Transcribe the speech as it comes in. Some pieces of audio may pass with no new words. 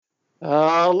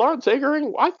Lawrence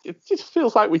Eggering, it just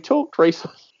feels like we talked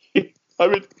recently. I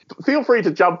mean, feel free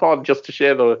to jump on just to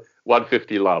share the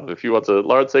 150 love. If you want to,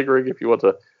 Lawrence Eggering, if you want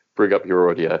to bring up your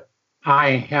audio. I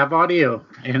have audio,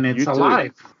 and it's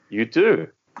alive. You do.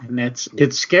 And it's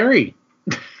scary.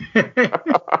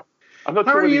 I'm not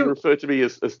sure whether you refer to me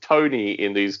as Tony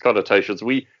in these connotations.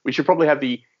 We should probably have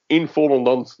the informal,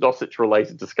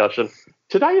 non-Snossage-related discussion.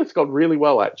 Today it's gone really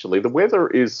well, actually. The weather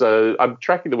is... I'm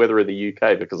tracking the weather in the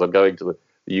UK because I'm going to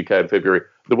the UK in February.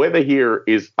 The weather here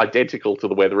is identical to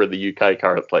the weather in the UK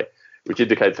currently, which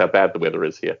indicates how bad the weather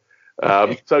is here.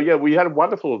 So, yeah, we had a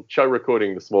wonderful show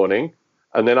recording this morning,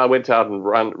 and then I went out and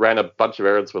ran a bunch of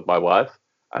errands with my wife,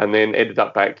 and then ended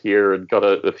up back here and got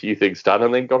a few things done,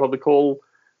 and then got on the call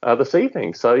this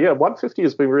evening. So, yeah, 150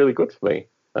 has been really good for me.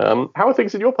 How are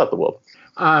things in your part of the world?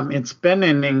 It's been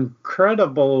an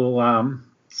incredible,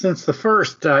 since the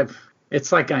first,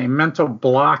 it's like a mental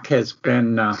block has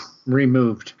been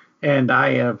removed. And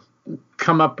I have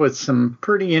come up with some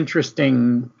pretty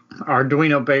interesting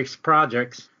Arduino-based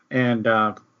projects and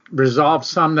resolved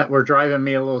some that were driving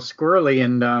me a little squirrely.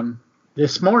 And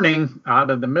this morning,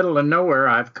 out of the middle of nowhere,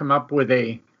 I've come up with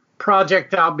a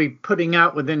project I'll be putting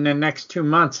out within the next 2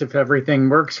 months if everything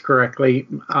works correctly.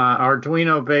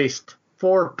 Arduino-based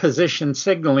 4-position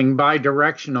signaling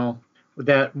bidirectional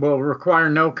that will require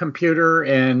no computer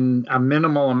and a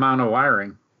minimal amount of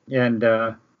wiring. And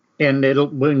it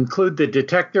will include the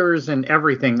detectors and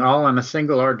everything all on a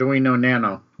single Arduino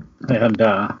Nano. And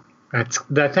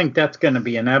I think that's going to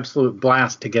be an absolute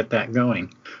blast to get that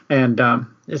going. And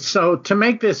so to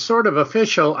make this sort of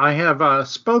official, I have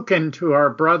spoken to our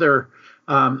brother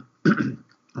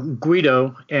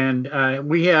Guido, and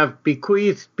we have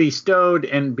bequeathed, bestowed,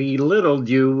 and belittled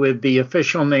you with the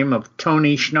official name of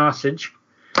Tony Schnossage.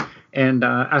 And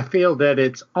I feel that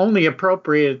it's only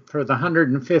appropriate for the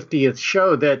 150th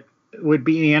show that would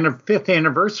be the 5th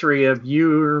anniversary of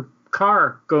your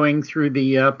car going through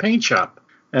the paint shop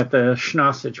at the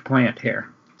Schnossage plant here.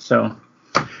 So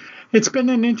it's been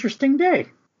an interesting day.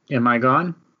 Am I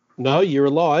gone? No, you're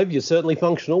alive. You're certainly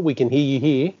functional. We can hear you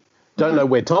here. Don't know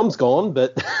where Tom's gone,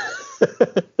 but...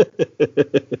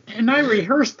 And I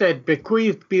rehearsed that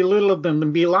bequeathed, belittled,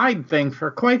 and belied thing for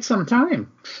quite some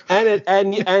time.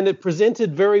 And it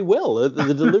presented very well.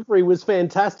 The delivery was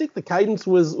fantastic. The cadence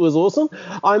was awesome.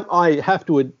 I have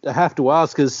to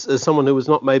ask, as someone who was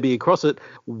not maybe across it,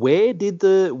 where did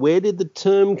the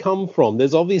term come from?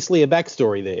 There's obviously a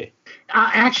backstory there.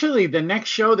 Actually, the next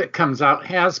show that comes out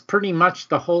has pretty much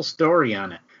the whole story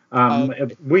on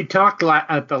it. We talked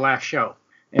at the last show,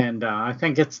 and I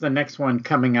think it's the next one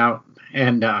coming out.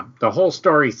 And the whole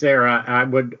story's there. I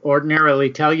would ordinarily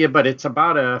tell you, but it's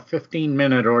about a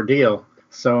 15-minute ordeal.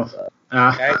 So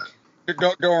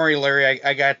don't worry, Larry.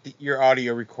 I got your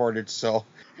audio recorded. So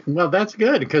well, that's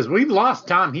good because we've lost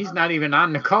Tom. He's not even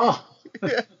on the call.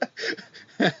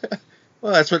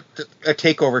 Well, that's what a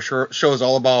takeover show is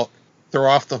all about. Throw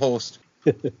off the host.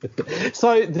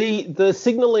 So the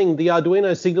signaling, the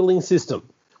Arduino signaling system,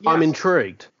 yes. I'm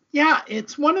intrigued. Yeah,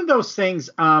 it's one of those things.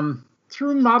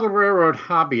 Through Model Railroad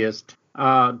Hobbyist,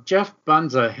 Jeff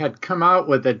Bunza had come out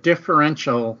with a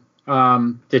differential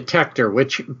detector,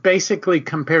 which basically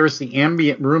compares the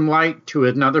ambient room light to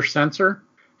another sensor.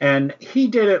 And he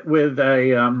did it with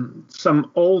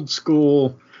some old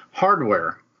school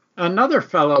hardware. Another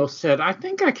fellow said, I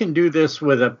think I can do this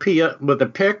with a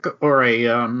PIC or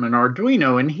an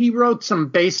Arduino, and he wrote some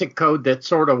basic code that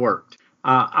sort of worked.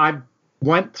 I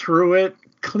went through it,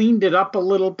 cleaned it up a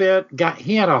little bit.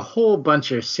 He had a whole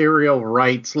bunch of serial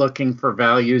writes looking for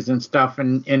values and stuff,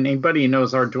 and anybody who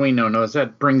knows Arduino knows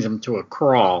that brings him to a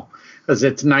crawl because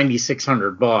it's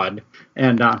 9600 baud.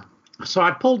 And so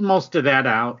I pulled most of that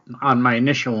out on my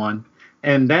initial one,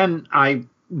 and then I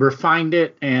refined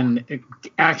it, and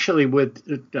actually with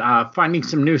finding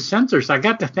some new sensors, I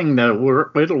got the thing that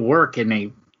it'll work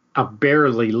in a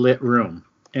barely lit room.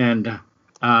 And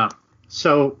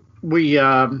so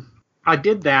I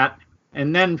did that,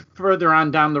 and then further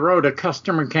on down the road, a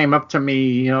customer came up to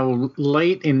me,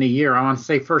 late in the year, I want to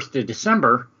say 1st of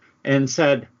December, and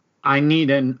said, I need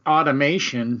an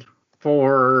automation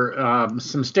for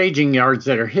some staging yards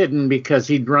that are hidden because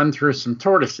he'd run through some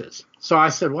tortoises. So I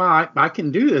said, well, I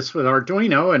can do this with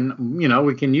Arduino, and,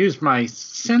 we can use my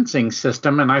sensing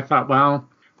system. And I thought, well,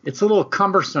 it's a little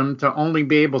cumbersome to only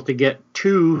be able to get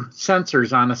 2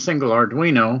 sensors on a single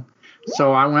Arduino.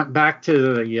 So I went back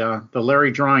to the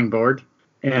Larry drawing board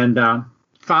and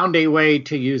found a way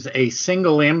to use a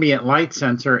single ambient light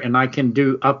sensor, and I can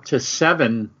do up to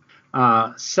 7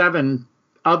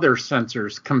 other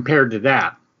sensors compared to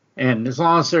that. And as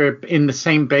long as they're in the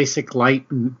same basic light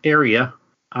area,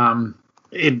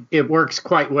 it works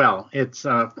quite well. It's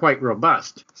quite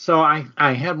robust. So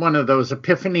I had one of those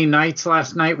epiphany nights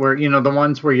last night where, the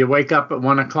ones where you wake up at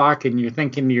 1 o'clock and you're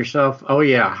thinking to yourself, oh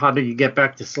yeah, how do you get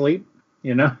back to sleep?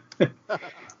 Yes.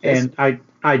 And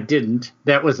I didn't.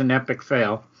 That was an epic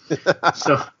fail.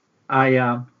 So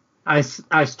I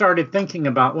started thinking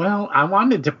about, I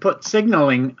wanted to put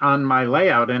signaling on my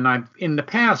layout, and I've in the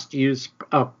past used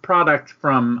a product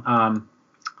from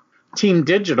Team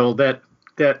Digital that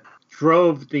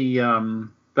drove the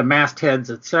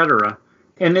mastheads, etc.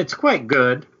 And it's quite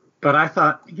good. But I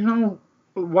thought,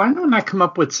 why don't I come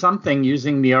up with something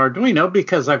using the Arduino?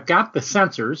 Because I've got the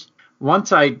sensors.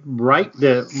 Once I write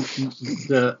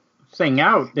the thing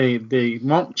out, they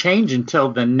won't change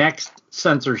until the next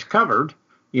sensor's covered,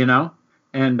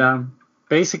 And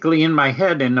basically in my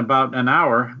head in about an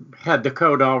hour, had the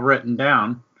code all written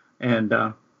down. And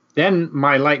then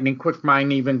my lightning quick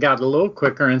mind even got a little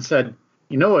quicker and said,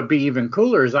 what'd be even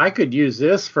cooler is I could use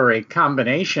this for a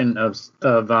combination of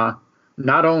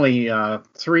not only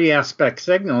 3-aspect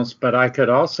signals, but I could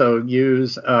also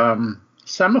use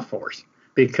semaphores,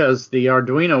 because the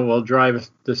Arduino will drive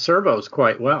the servos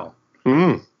quite well.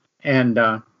 Mm. And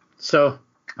so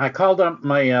I called up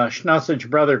my Schnauzage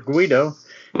brother Guido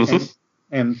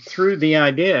and threw the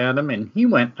idea at him, and he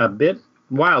went a bit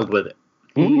wild with it.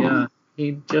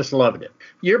 He just loved it.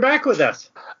 You're back with us.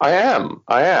 I am.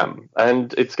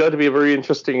 And it's going to be a very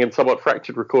interesting and somewhat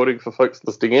fractured recording for folks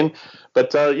listening in.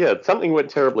 But something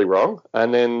went terribly wrong,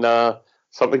 and then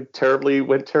something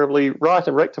went terribly right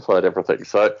and rectified everything.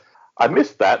 So I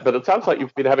missed that, but it sounds like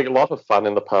you've been having a lot of fun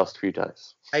in the past few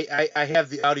days. I have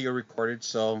the audio recorded,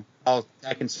 so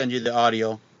I can send you the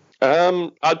audio.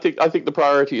 I think the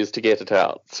priority is to get it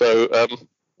out. So,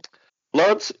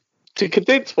 Lawrence, to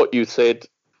condense what you said,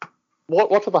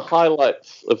 what are the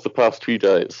highlights of the past few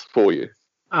days for you?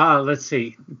 Let's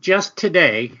see. Just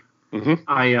today,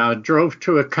 I drove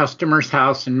to a customer's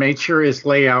house and made sure his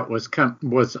layout was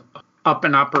up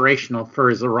and operational for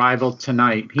his arrival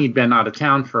tonight. He'd been out of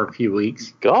town for a few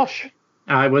weeks. Gosh.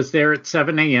 I was there at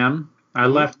 7 a.m. I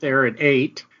left there at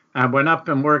 8. I went up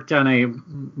and worked on a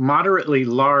moderately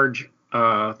large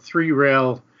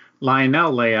 3-rail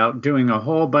Lionel layout, doing a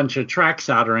whole bunch of track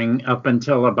soldering up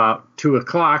until about 2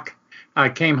 o'clock. I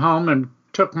came home and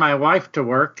took my wife to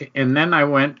work, and then I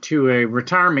went to a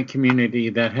retirement community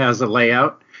that has a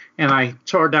layout, and I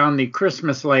tore down the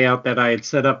Christmas layout that I had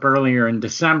set up earlier in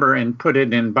December and put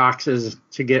it in boxes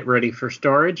to get ready for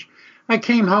storage. I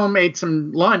came home, ate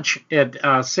some lunch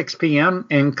at 6 p.m.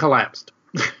 and collapsed.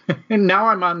 And now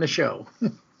I'm on the show.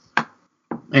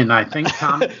 And I think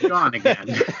Tom is gone again.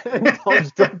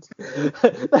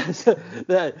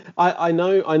 I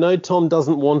know Tom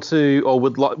doesn't want to, or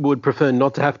would prefer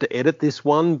not to have to edit this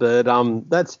one, but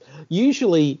that's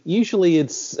usually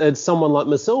it's someone like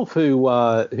myself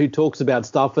who talks about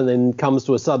stuff and then comes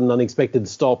to a sudden unexpected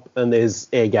stop and there's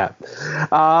air gap.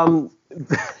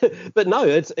 But no,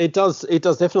 it does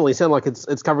definitely sound like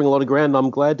it's covering a lot of ground. I'm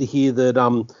glad to hear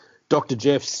that Dr.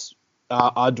 Jeff's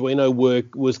Arduino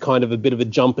work was kind of a bit of a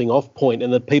jumping off point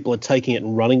and that people are taking it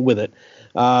and running with it.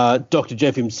 Dr.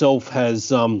 Jeff himself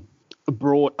has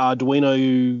brought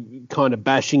Arduino kind of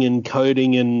bashing and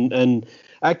coding and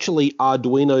actually practical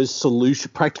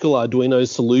Arduino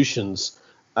solutions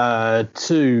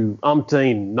to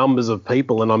umpteen numbers of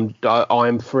people, and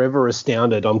I'm forever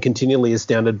astounded. I'm continually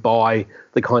astounded by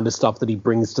the kind of stuff that he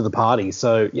brings to the party.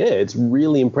 So yeah, it's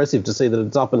really impressive to see that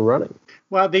it's up and running.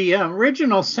 Well, the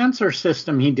original sensor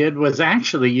system he did was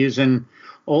actually using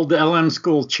old LM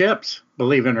School chips,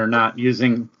 believe it or not,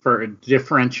 using for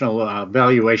differential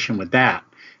valuation with that.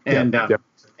 And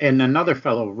and another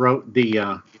fellow wrote the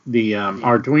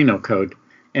Arduino code.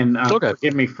 And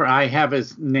forgive me for I have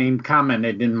his name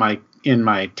commented in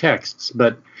my texts,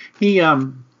 but he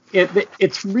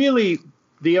it's really,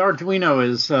 the Arduino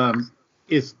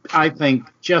is I think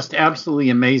just absolutely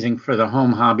amazing for the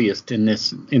home hobbyist in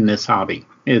this hobby.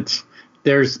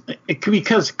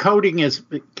 Because coding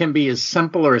can be as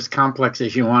simple or as complex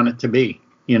as you want it to be,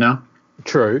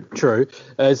 True.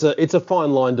 It's a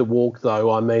fine line to walk,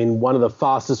 though. I mean, one of the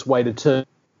fastest way to turn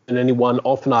anyone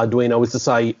off an Arduino is to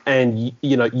say, and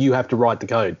you have to write the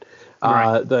code.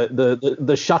 Right.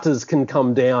 The shutters can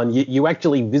come down. You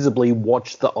actually visibly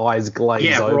watch the eyes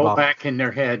glaze over. Roll back in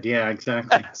their head. Yeah,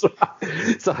 exactly. So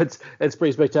it's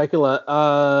pretty spectacular.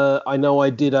 I know I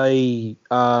did a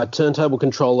turntable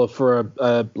controller for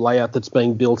a layout that's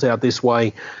being built out this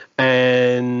way,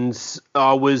 and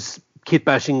I was kit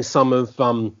bashing some of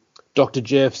Dr.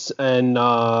 Jeff's and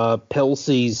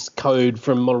Pelsy's code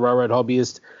from Model Railroad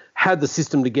Hobbyist. Had the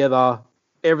system together,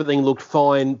 everything looked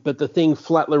fine, but the thing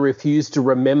flatly refused to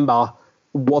remember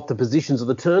what the positions of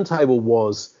the turntable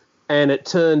was. And it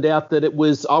turned out that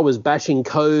I was bashing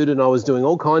code and I was doing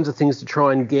all kinds of things to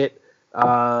try and get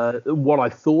what I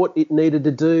thought it needed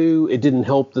to do. It didn't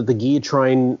help that the gear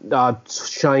train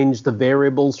changed the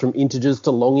variables from integers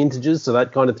to long integers, so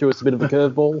that kind of threw us a bit of a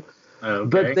curveball. Okay.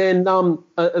 But then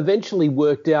eventually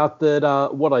worked out that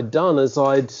what I'd done is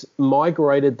I'd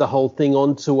migrated the whole thing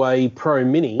onto a Pro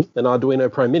Mini, an Arduino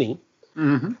Pro Mini,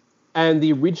 and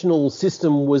the original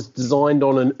system was designed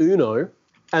on an Uno,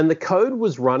 and the code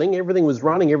was running,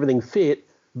 everything fit,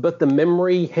 but the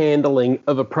memory handling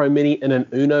of a Pro Mini and an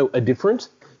Uno are different.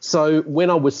 So when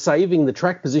I was saving the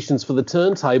track positions for the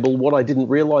turntable, what I didn't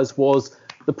realize was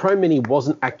the Pro Mini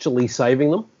wasn't actually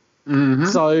saving them.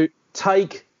 So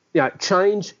change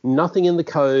nothing in the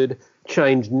code,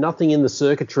 change nothing in the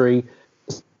circuitry,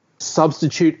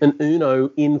 substitute an Uno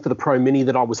in for the Pro Mini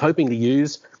that I was hoping to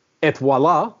use, et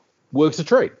voila, works a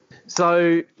treat.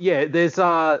 So yeah, there's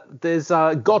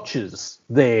gotchas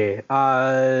there.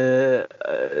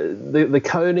 The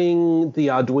coding, the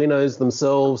Arduinos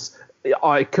themselves,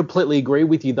 I completely agree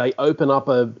with you. They open up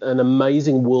an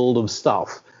amazing world of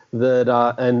stuff that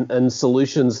and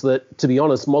solutions that, to be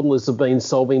honest, modelers have been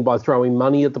solving by throwing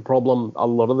money at the problem a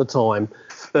lot of the time,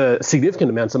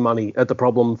 significant amounts of money at the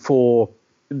problem for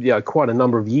quite a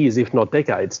number of years, if not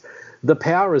decades. The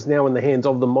power is now in the hands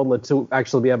of the modeler to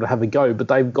actually be able to have a go, but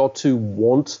they've got to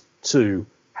want to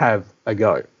have a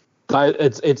go.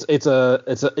 It's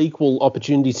an equal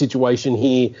opportunity situation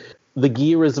here. The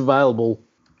gear is available,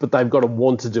 but they've got to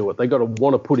want to do it. They've got to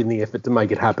want to put in the effort to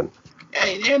make it happen.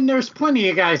 And there's plenty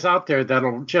of guys out there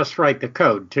that'll just write the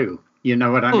code too. You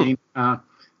know what I mean?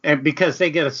 And because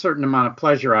they get a certain amount of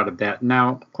pleasure out of that.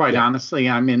 Now, quite honestly,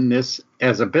 I'm in this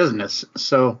as a business,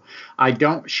 so I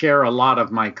don't share a lot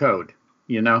of my code,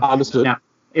 Understood. Now,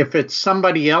 if it's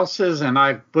somebody else's and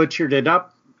I've butchered it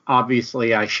up,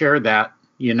 obviously I share that,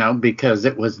 because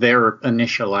it was their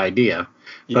initial idea.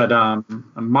 Yeah. But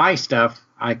my stuff,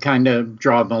 I kind of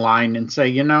draw the line and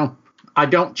say, I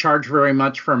don't charge very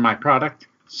much for my product,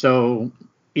 so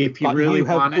if you really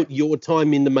want it, you have put your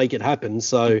time in to make it happen,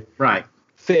 so right.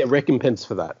 Fair recompense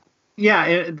for that.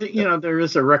 Yeah, there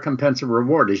is a recompense of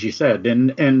reward, as you said,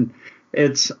 and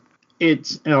it's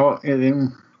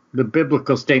the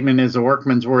biblical statement is a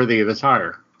workman's worthy of his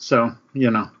hire. So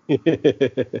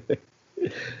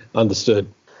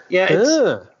Understood.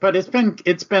 Yeah, but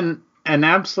it's been an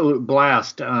absolute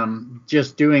blast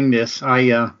just doing this.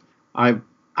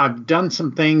 I've done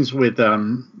some things with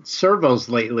servos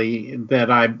lately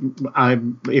that I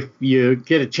if you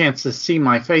get a chance to see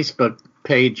my Facebook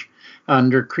page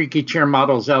under Creaky Chair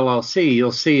Models LLC,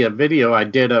 you'll see a video I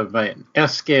did of an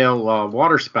S-scale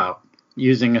water spout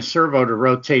using a servo to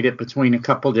rotate it between a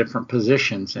couple different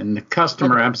positions. And the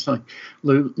customer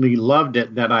absolutely loved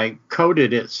it that I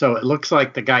coded it so it looks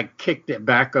like the guy kicked it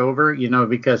back over,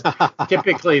 because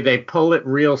typically they pull it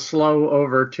real slow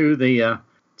over to the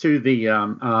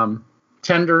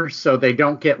tender so they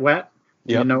don't get wet.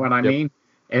 Yep. You know what I mean?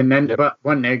 And then, but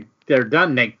when they're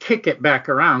done, they kick it back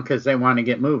around because they want to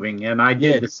get moving. And I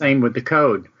did the same with the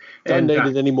code. Don't need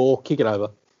it anymore. Kick it over.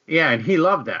 Yeah, and he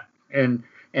loved that. And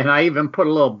I even put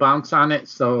a little bounce on it,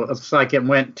 so it's like it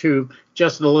went to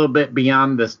just a little bit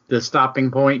beyond the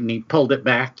stopping point, and he pulled it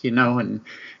back, and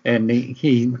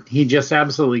he just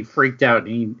absolutely freaked out.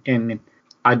 The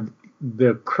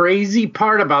crazy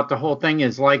part about the whole thing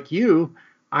is, like you,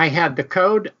 I had the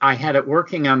code, I had it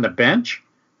working on the bench.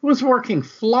 It was working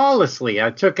flawlessly. I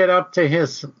took it up to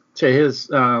his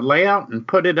layout and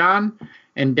put it on,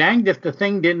 and danged if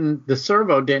the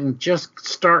servo didn't just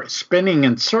start spinning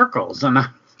in circles. And I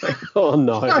was like, oh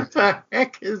no, what the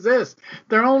heck is this?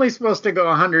 They're only supposed to go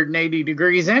 180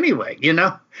 degrees anyway,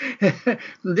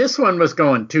 This one was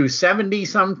going 270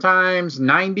 sometimes,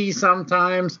 90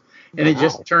 sometimes, and It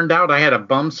just turned out I had a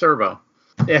bum servo.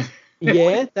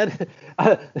 Yeah, that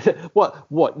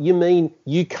what you mean?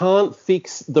 You can't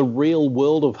fix the real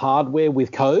world of hardware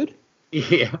with code?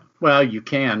 Yeah, well, you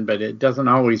can, but it doesn't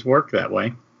always work that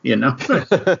way,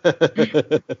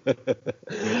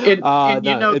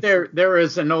 There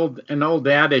is an old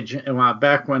adage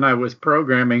back when I was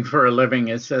programming for a living.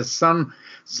 It says some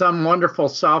wonderful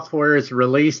software is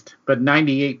released, but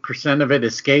 98% of it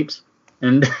escapes,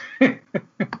 and.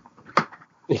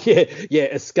 Yeah,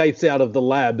 escapes out of the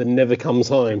lab and never comes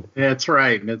home. That's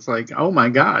right. It's like, oh my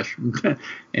gosh.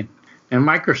 And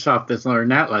Microsoft has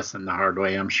learned that lesson the hard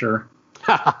way, I'm sure.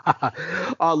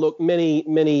 Oh, look, many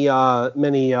DCC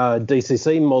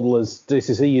modelers,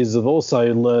 DCC users have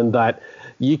also learned that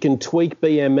you can tweak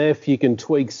BMF, you can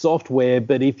tweak software,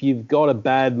 but if you've got a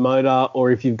bad motor, or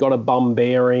if you've got a bum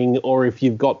bearing, or if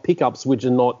you've got pickups which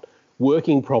are not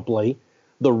working properly,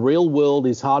 the real world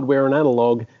is hardware and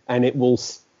analog, and it will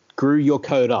screw your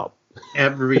code up.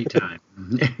 Every time.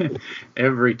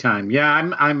 Every time. Yeah,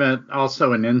 I'm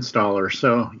also an installer,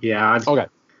 so yeah.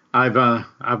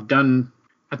 I've done.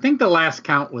 I think the last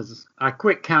count was, I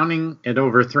quit counting at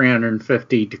over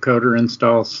 350 decoder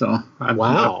installs. So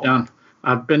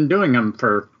I've been doing them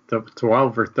for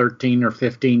 12 or 13 or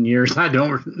 15 years. I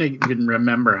don't even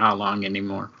remember how long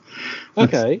anymore.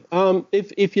 Okay.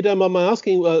 If you don't mind my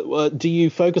asking, do you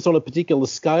focus on a particular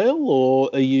scale, or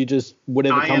are you just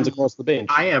whatever comes across the bench?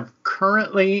 I have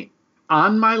currently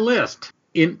on my list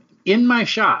in my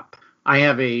shop, I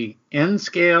have a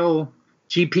N-scale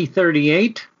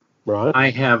GP38. Right.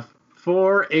 I have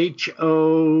 4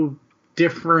 HO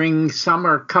differing. Some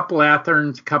are a couple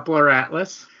Atherns, a couple are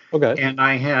Atlas. Okay. And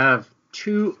I have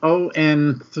 3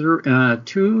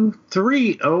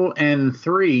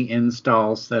 ON3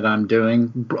 installs that I'm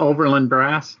doing, Overland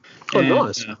Brass. Oh,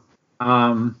 nice.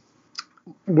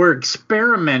 We're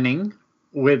experimenting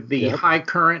with the high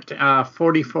current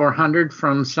 4400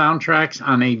 from Soundtrax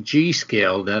on a G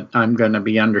scale that I'm going to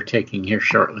be undertaking here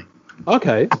shortly.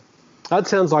 Okay. That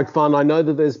sounds like fun. I know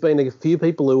that there's been a few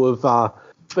people who have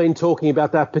been talking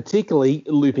about that, particularly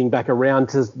looping back around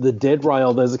to the dead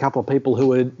rail. There's a couple of people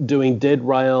who are doing dead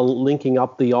rail, linking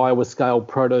up the Iowa scale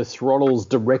proto throttles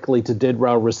directly to dead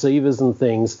rail receivers and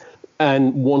things,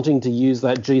 and wanting to use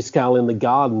that G scale in the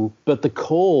garden. But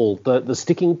the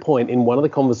sticking point in one of the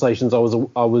conversations I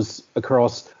was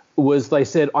across was they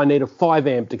said, I need a 5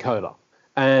 amp decoder.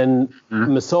 And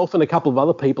myself and a couple of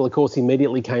other people, of course,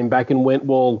 immediately came back and went,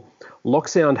 well,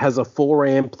 Locksound has a 4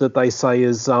 amp that they say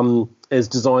is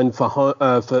designed for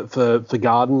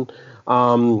garden.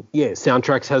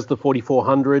 Soundtrax has the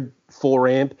 4400 4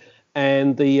 amp,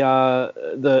 and the OP,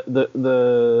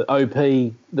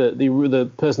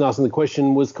 the person asking the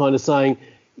question was kind of saying,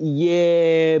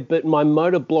 yeah, but my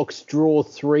motor blocks draw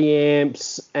 3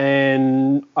 amps,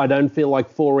 and I don't feel like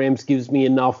 4 amps gives me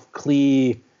enough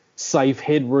clear, safe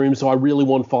headroom, so I really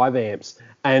want 5 amps.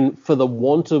 And for the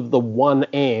want of the 1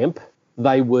 amp,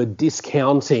 they were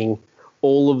discounting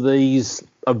all of these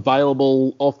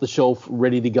available off-the-shelf,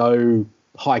 ready-to-go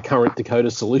high-current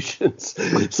decoder solutions.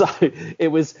 So it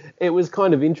was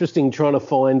kind of interesting trying to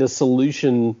find a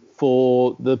solution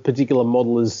for the particular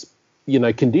modeler's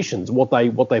conditions, what they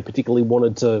particularly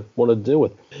wanted to deal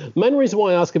with. Main reason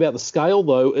why I ask about the scale,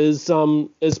 though, is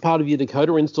as part of your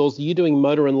decoder installs, are you doing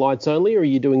motor and lights only, or are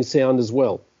you doing sound as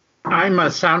well? I'm a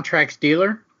Soundtrax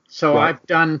dealer. So right. I've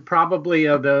done probably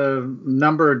of the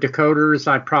number of decoders,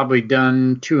 I've probably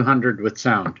done 200 with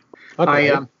sound.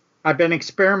 Okay. I've been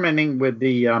experimenting with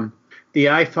the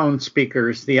iPhone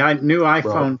speakers. The new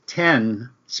iPhone 10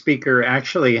 speaker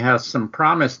actually has some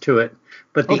promise to it.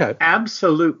 But the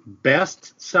absolute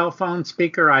best cell phone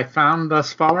speaker I found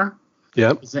thus far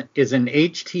is an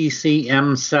HTC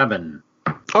M7.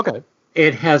 Okay.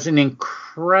 It has an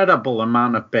incredible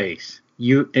amount of bass.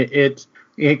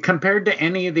 Compared to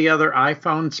any of the other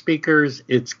iPhone speakers,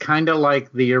 it's kind of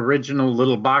like the original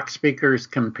little box speakers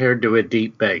compared to a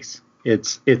deep bass.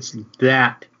 It's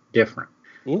that different.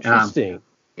 Interesting.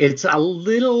 It's a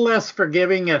little less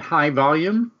forgiving at high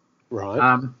volume.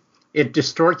 Right. It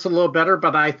distorts a little better,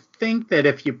 but I think that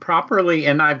if you properly,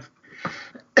 and I've,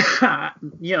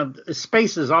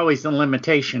 space is always a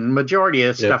limitation. Majority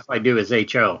of the stuff I do is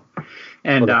HO,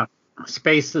 and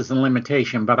space is a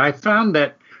limitation. But I found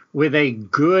that with a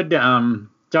good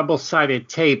double-sided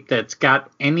tape that's got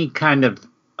any kind of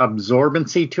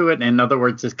absorbency to it, in other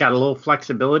words, it's got a little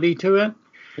flexibility to it,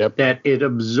 that it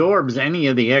absorbs any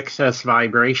of the excess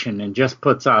vibration and just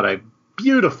puts out a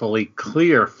beautifully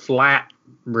clear, flat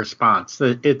response.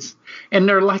 And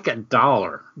they're like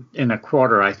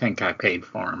 $1.25, I think I paid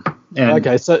for them.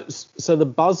 Okay, so the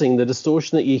buzzing, the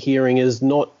distortion that you're hearing is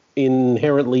not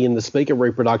inherently in the speaker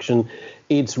reproduction.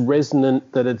 It's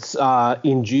resonant, that it's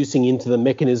inducing into the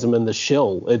mechanism and the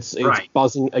shell. It's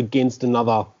buzzing against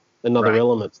another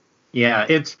element. Yeah,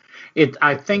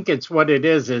 I think it's what it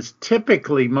is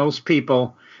typically most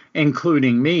people,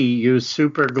 including me, use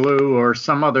super glue or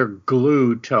some other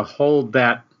glue to hold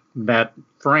that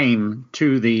frame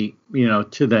to the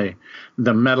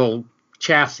metal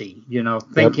chassis,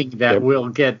 thinking that we'll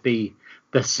get the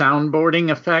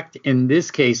soundboarding effect. In this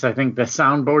case, I think the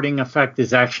soundboarding effect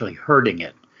is actually hurting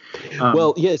it.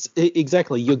 Well, yes,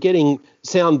 exactly. You're getting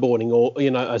soundboarding or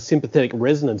a sympathetic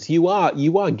resonance. You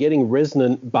are getting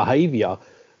resonant behavior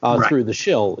through the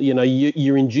shell.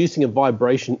 You're inducing a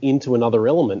vibration into another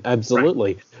element.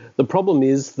 Absolutely. Right. The problem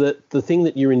is that the thing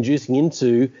that you're inducing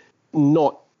into,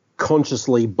 not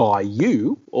consciously by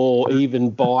you or even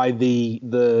by the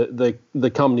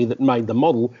company that made the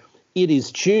model, it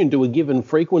is tuned to a given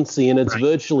frequency, and it's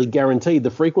virtually guaranteed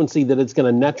the frequency that it's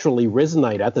going to naturally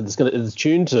resonate at, that it's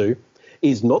tuned to,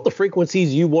 is not the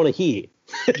frequencies you want to hear.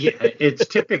 Yeah, it's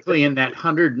typically in that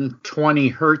 120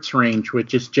 hertz range,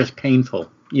 which is just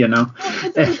painful,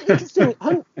 It's interesting.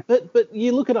 But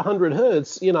you look at 100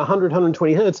 hertz, 100,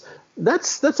 120 hertz,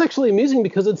 that's actually amusing,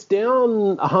 because it's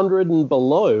down 100 and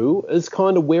below is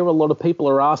kind of where a lot of people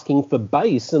are asking for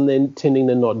bass and then tending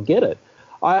to not get it.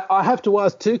 I have to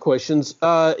ask two questions. Being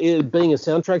a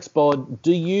Soundtraxx bod,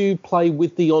 do you play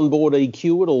with the onboard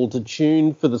EQ at all to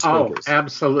tune for the speakers? Oh,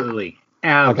 absolutely.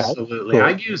 Absolutely.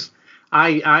 Okay, cool.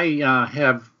 I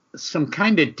have some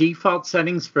kind of default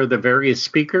settings for the various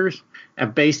speakers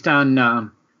based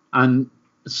on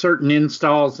certain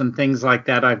installs and things like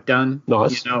that I've done.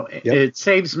 Nice. It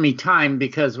saves me time,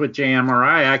 because with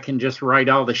JMRI I can just write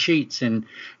all the sheets and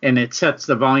it sets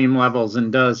the volume levels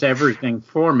and does everything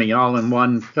for me all in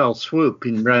one fell swoop,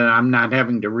 and I'm not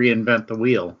having to reinvent the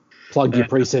wheel. Plug your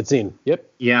presets in. Yep.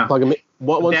 Yeah. Plug them in.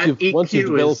 Once you've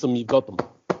developed them, you've got them.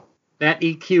 That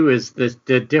EQ is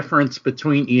the difference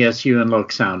between ESU and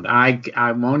Loc Sound.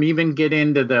 I won't even get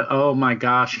into the, oh my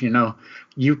gosh,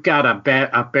 you've got a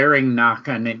bearing knock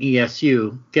on an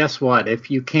ESU. Guess what? If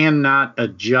you cannot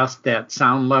adjust that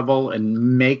sound level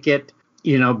and make it,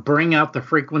 bring out the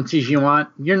frequencies you want,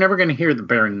 you're never going to hear the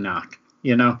bearing knock.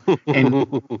 And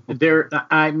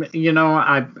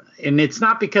and it's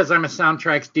not because I'm a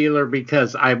Soundtraxx dealer,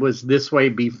 because I was this way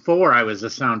before I was a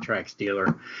Soundtraxx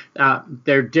dealer.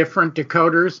 They're different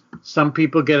decoders. Some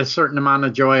people get a certain amount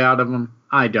of joy out of them.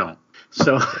 I don't.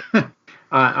 So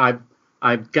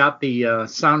I've got the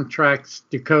Soundtraxx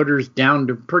decoders down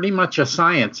to pretty much a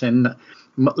science. And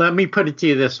let me put it to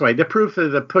you this way: the proof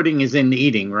of the pudding is in the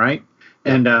eating, right?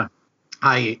 And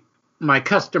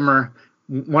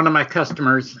one of my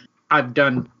customers, I've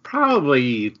done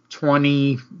probably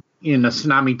 20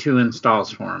 Tsunami 2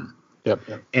 installs for him. Yep.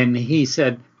 And he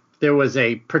said there was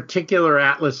a particular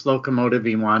Atlas locomotive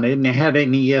he wanted, and it had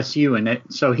an ESU in it.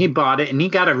 So he bought it, and he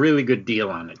got a really good deal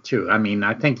on it, too. I mean,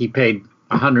 I think he paid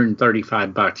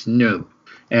 $135 new.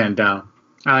 And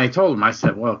I told him, I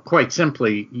said, well, quite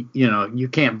simply, you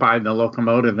can't buy the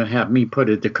locomotive and have me put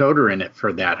a decoder in it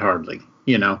for that, hardly,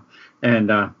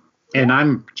 and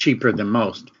I'm cheaper than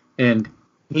most. And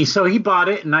he bought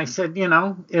it, and I said,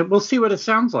 we'll see what it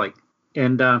sounds like.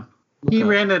 And he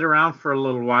ran it around for a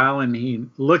little while, and he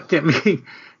looked at me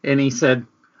and he said,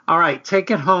 all right,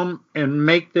 take it home and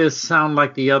make this sound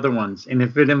like the other ones. And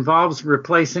if it involves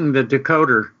replacing the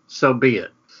decoder, so be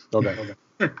it. Okay.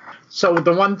 So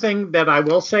the one thing that I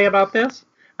will say about this,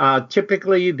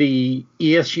 typically the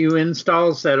ESU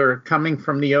installs that are coming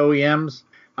from the OEMs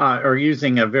are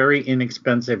using a very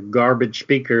inexpensive garbage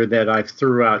speaker that I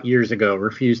threw out years ago,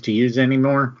 refused to use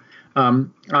anymore.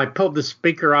 I pulled the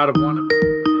speaker out of one of them.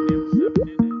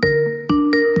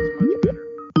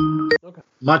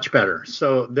 Much better.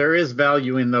 So there is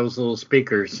value in those little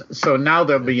speakers. So now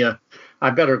there'll be I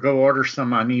better go order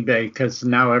some on eBay, because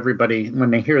now everybody,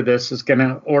 when they hear this, is going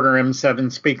to order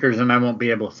M7 speakers, and I won't be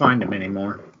able to find them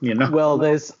anymore. Well,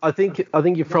 I think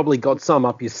you've probably got some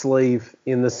up your sleeve,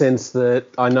 in the sense that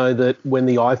I know that when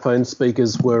the iPhone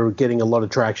speakers were getting a lot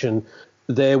of traction,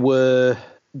 there were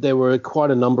quite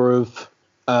a number of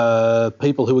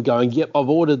people who were going, yep, I've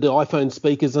ordered the iPhone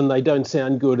speakers and they don't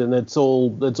sound good, and that's all.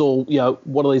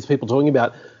 What are these people talking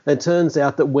about? And it turns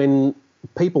out that when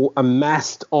people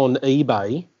amassed on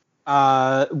eBay,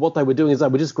 what they were doing is they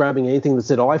were just grabbing anything that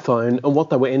said iPhone, and what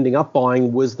they were ending up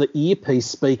buying was the earpiece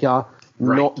speaker,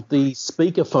 not the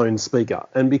speakerphone speaker.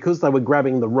 And because they were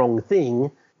grabbing the wrong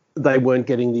thing, they weren't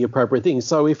getting the appropriate thing.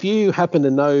 So if you happen to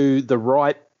know the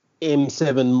right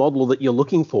M7 model that you're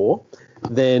looking for,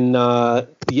 then I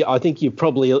think you've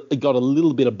probably got a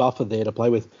little bit of buffer there to play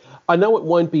with. I know it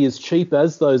won't be as cheap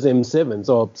as those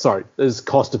M7s, as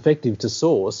cost effective to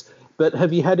source, but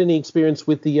have you had any experience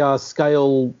with the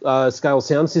Scale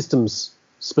Sound Systems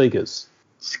speakers?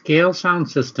 Scale Sound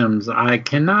Systems, I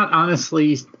cannot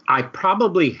honestly, I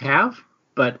probably have,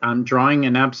 but I'm drawing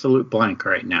an absolute blank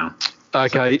right now.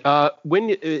 Okay,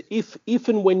 if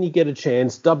and when you get a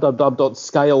chance,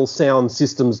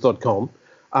 www.scalesoundsystems.com.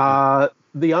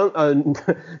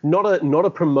 not a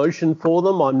promotion for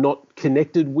them. I'm not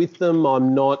connected with them.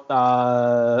 I'm not.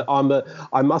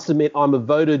 I must admit, I'm a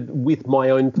voted with my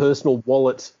own personal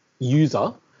wallet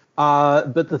user.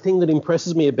 But the thing that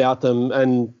impresses me about them,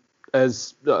 and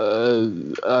as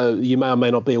you may or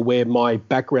may not be aware, my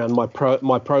background, my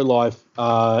pro life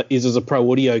is as a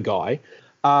pro audio guy.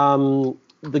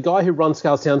 The guy who runs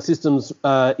Scale Sound Systems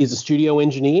is a studio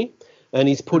engineer, and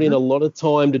he's put in a lot of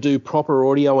time to do proper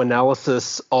audio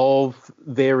analysis of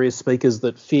various speakers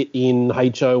that fit in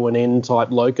HO and N type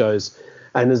locos,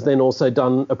 and has then also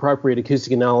done appropriate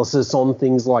acoustic analysis on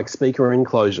things like speaker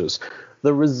enclosures.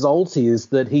 The result is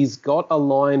that he's got a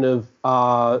line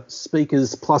of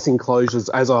speakers plus enclosures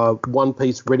as a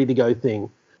one-piece ready-to-go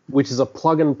thing, which is a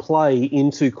plug-and-play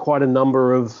into quite a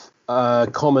number of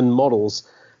common models.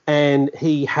 And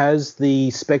he has the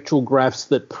spectral graphs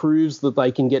that proves that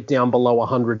they can get down below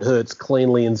 100 hertz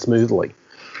cleanly and smoothly.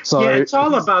 So yeah, it's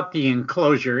all about the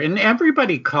enclosure. And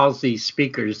everybody calls these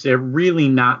speakers. They're really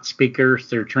not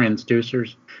speakers. They're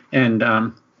transducers. And,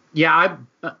 I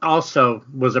also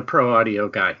was a pro audio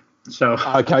guy. So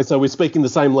okay, so we're speaking the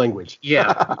same language.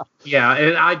 yeah.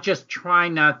 And I just try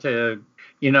not to,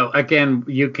 again,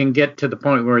 you can get to the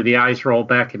point where the eyes roll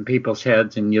back in people's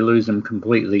heads and you lose them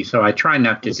completely. So I try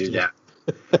not to do that.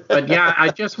 But yeah, I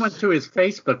just went to his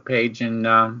Facebook page and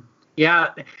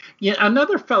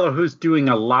another fellow who's doing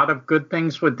a lot of good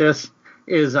things with this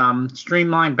is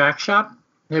Streamline Backshop.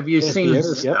 Have you seen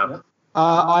his stuff?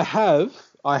 I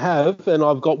have, and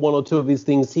I've got one or two of his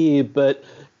things here, but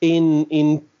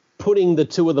in putting the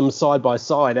two of them side by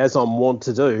side, as I'm wont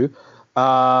to do,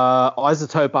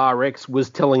 Isotope RX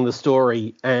was telling the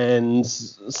story, and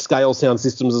Scale Sound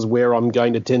Systems is where I'm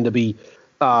going to tend to be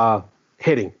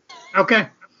heading. Okay.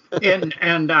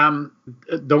 And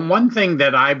the one thing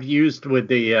that I've used with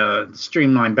the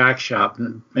Streamline Backshop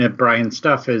at Brian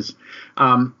stuff is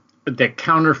the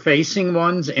counter-facing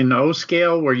ones in O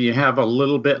scale, where you have a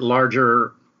little bit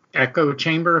larger echo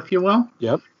chamber, if you will.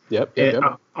 Yep.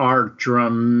 Are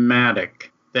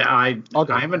dramatic. I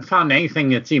haven't found anything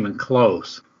that's even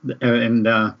close. And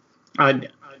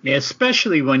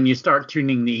especially when you start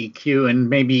tuning the EQ and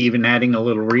maybe even adding a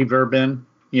little reverb in,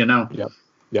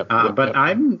 Yep.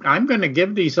 I'm going to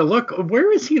give these a look.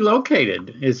 Where is he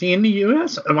located? Is he in the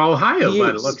U.S.? Ohio,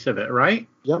 by the looks of it, right?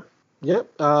 Yep.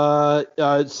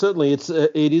 Certainly,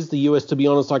 it is the U.S. To be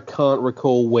honest, I can't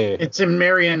recall where. It's in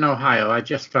Marion, Ohio. I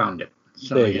just found it.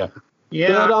 So, there you go.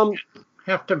 Yeah, but,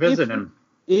 have to visit him.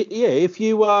 If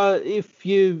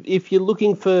you're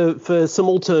looking for some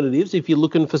alternatives, if you're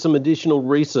looking for some additional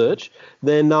research,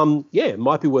 then it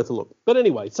might be worth a look. But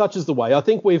anyway, such is the way. I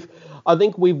think we've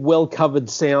well covered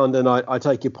sound, and I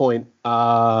take your point.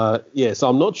 So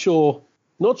I'm not sure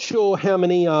how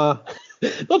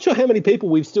many people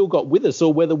we've still got with us,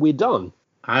 or whether we're done.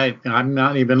 I'm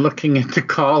not even looking at the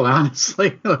call,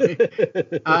 honestly.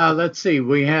 Let's see.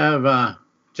 We have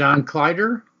John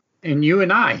Kleider and you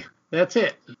and I. That's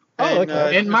it. Oh,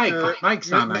 okay. And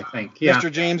Mike's on, I think. Yeah. Mr.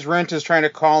 James Rent is trying to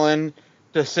call in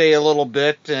to say a little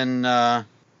bit, and I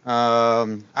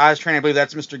was trying to believe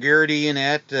that's Mr. Garrity in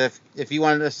it. If you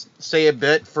wanted to say a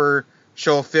bit for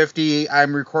show 50,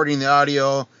 I'm recording the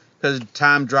audio because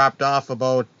Tom dropped off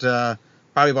probably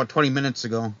about 20 minutes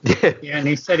ago. Yeah, and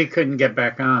he said he couldn't get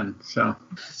back on. So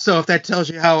if that tells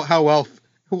you how well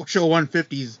show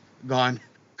 150's gone.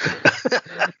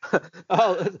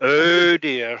 Oh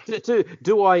dear.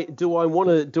 Do I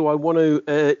want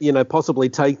to possibly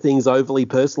take things overly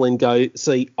personal and go,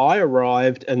 see, I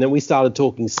arrived and then we started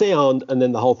talking sound and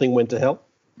then the whole thing went to hell?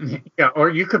 Yeah, or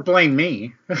you could blame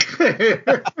me.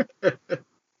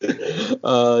 Dear,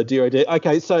 oh dear.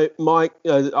 Okay, so Mike,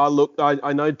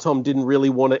 I know Tom didn't really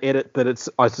want to edit, but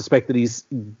I suspect that he's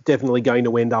definitely going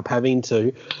to end up having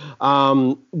to.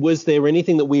 Was there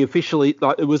anything that we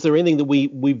was there anything that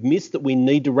we've missed that we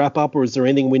need to wrap up, or is there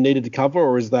anything we needed to cover,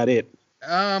 or is that it?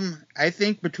 I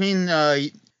think between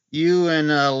you and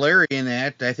Larry in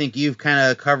that, I think you've kind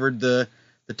of covered the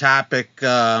topic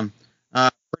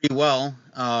pretty well.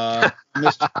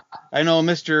 I know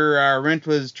Mr. Rent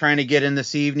was trying to get in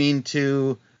this evening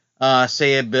to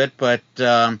say a bit, but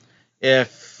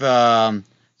if as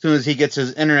soon as he gets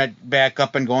his internet back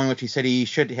up and going, which he said he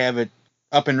should have it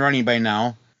up and running by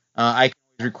now, I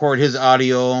can record his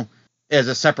audio as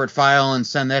a separate file and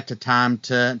send that to Tom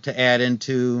to add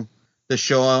into the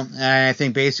show. And I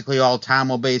think basically all Tom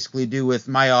will basically do with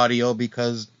my audio,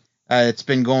 because it's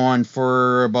been going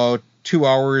for about 2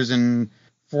 hours and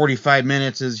 45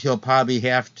 minutes, is he'll probably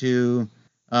have to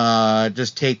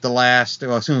just take the last,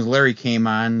 as soon as Larry came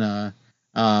on,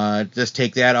 just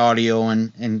take that audio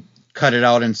and cut it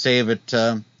out and save it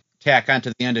tack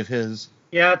onto the end of his.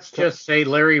 Yeah, it's just say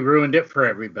Larry ruined it for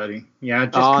everybody. Yeah,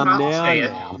 just come out and say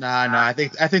it. No, I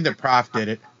think the prof did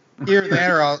it. Either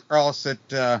that or else it,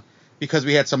 because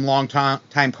we had some long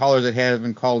time callers that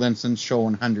haven't called in since show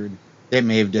 100. They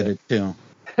may have did it too.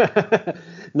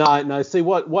 No. See,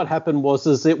 what happened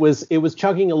was it was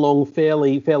chugging along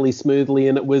fairly smoothly,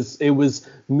 and it was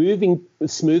moving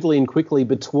smoothly and quickly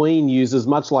between users,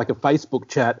 much like a Facebook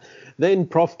chat. Then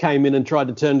Prof came in and tried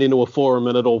to turn it into a forum,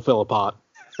 and it all fell apart.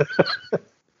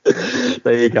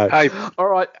 There you go. Hey, all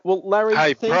right. Well, Larry.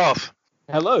 Hey, Prof.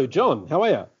 Hello, John. How are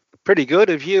you? Pretty good.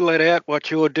 Have you let out what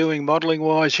you're doing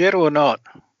modelling-wise yet or not?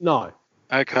 No.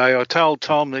 Okay, I told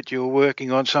Tom that you were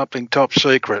working on something top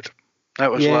secret.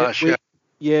 That was last show.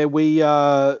 Yeah, we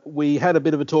had a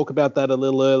bit of a talk about that a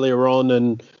little earlier on,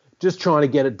 and just trying to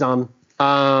get it done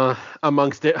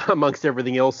amongst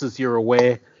everything else, as you're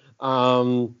aware.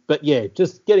 But yeah,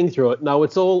 just getting through it. No,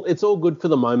 it's all good for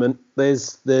the moment.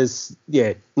 There's no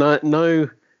leaks, no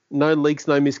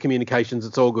miscommunications.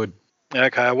 It's all good.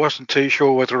 Okay, I wasn't too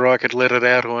sure whether I could let it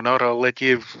out or not. I'll let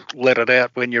you let it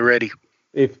out when you're ready.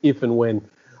 If and when.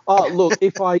 Oh, look,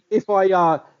 if I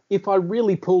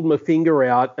really pulled my finger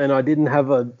out and I didn't have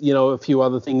a few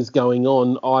other things going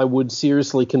on, I would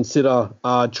seriously consider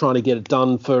trying to get it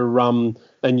done for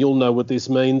and you'll know what this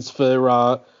means,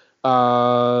 for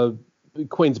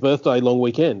Queen's birthday long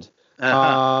weekend.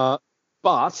 Uh-huh.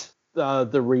 But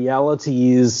the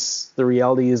reality is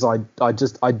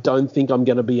I don't think I'm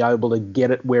going to be able to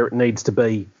get it where it needs to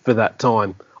be for that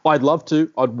time. I'd love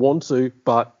to, I'd want to,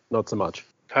 but not so much.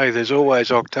 Hey, there's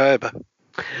always October.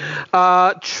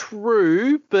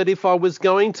 True, but if I was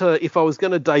going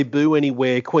to debut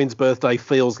anywhere, Queen's birthday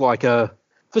feels like for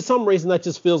some reason that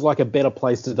just feels like a better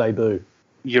place to debut.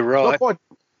 You're right.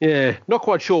 Not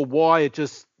quite sure why. It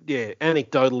just,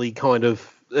 anecdotally kind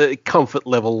of comfort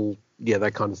level,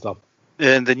 that kind of stuff.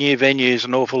 And the new venue is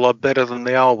an awful lot better than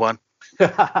the old one.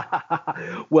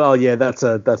 Well, yeah, that's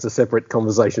a separate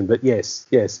conversation, but yes.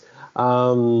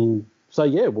 So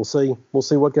yeah, we'll see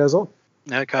what goes on.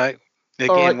 Okay.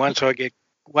 Again, right.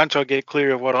 once I get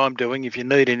clear of what I'm doing, if you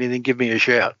need anything, give me a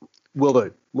shout. Will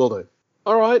do.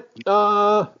 All right,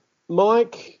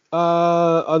 Mike.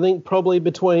 I think probably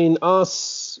between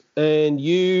us and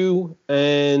you,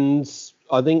 and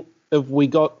I think have we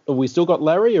still got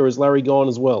Larry, or is Larry gone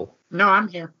as well? No, I'm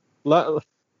here.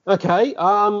 Okay.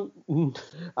 So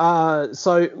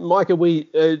Mike,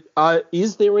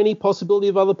 is there any possibility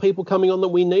of other people coming on that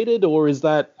we needed, or is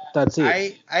that's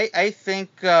it? I think,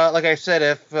 like I said,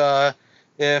 if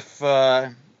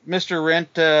Mr. Rent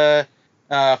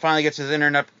finally gets his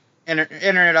internet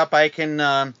up, I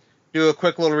can do a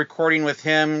quick little recording with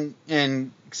him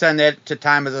and send that to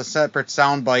Tom as a separate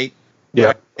soundbite. Yeah.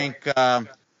 I think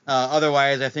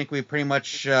otherwise, I think we pretty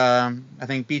much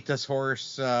beat this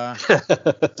horse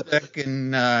sick,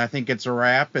 and I think it's a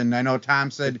wrap. And I know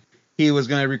Tom said he was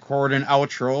going to record an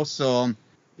outro, so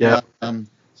yeah.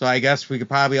 So I guess we could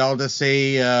probably all just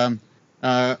say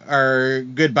our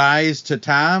goodbyes to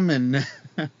Tom. And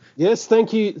yes,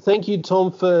 thank you,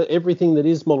 Tom, for everything that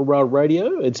is Model Rail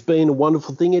Radio. It's been a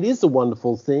wonderful thing. It is a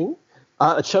wonderful thing.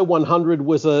 Show 100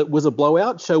 was a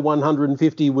blowout. Show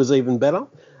 150 was even better.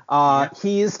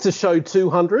 Here's to show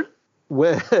 200,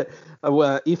 where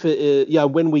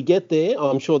when we get there,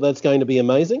 I'm sure that's going to be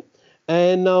amazing.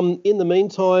 And in the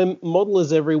meantime,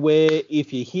 modelers everywhere,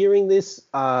 if you're hearing this,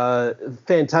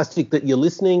 fantastic that you're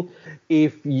listening.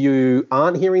 If you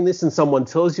aren't hearing this and someone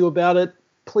tells you about it,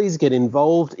 please get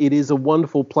involved. It is a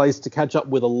wonderful place to catch up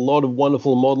with a lot of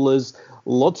wonderful modelers,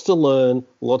 lots to learn,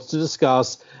 lots to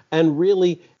discuss, and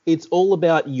really it's all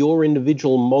about your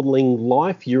individual modeling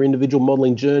life, your individual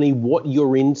modeling journey, what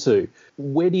you're into.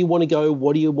 Where do you want to go?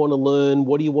 What do you want to learn?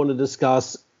 What do you want to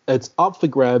discuss? It's up for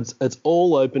grabs. It's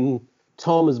all open.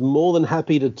 Tom is more than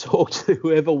happy to talk to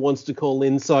whoever wants to call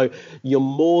in, so you're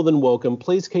more than welcome.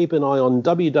 Please keep an eye on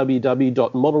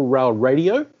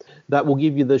www.modelrailradio. That will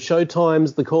give you the show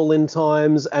times, the call-in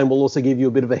times, and will also give you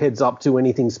a bit of a heads up to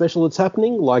anything special that's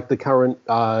happening, like the current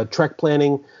track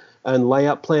planning and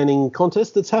layout planning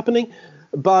contest that's happening.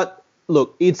 But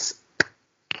look, it's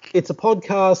a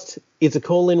podcast, it's a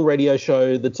call-in radio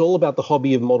show that's all about the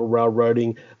hobby of model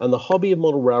railroading, and the hobby of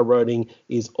model railroading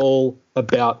is all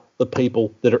about the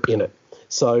people that are in it.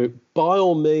 So by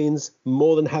all means,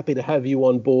 more than happy to have you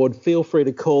on board. Feel free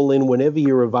to call in whenever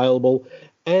you're available.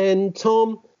 And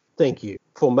Tom, thank you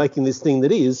for making this thing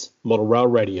that is Model Rail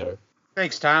Radio.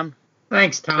 Thanks, Tom.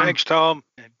 Thanks, Tom.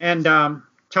 And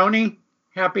Tony,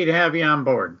 happy to have you on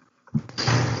board.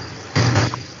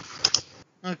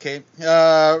 Okay.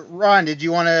 Ron, did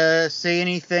you want to say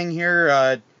anything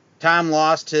here? Tom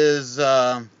lost his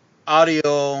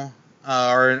audio,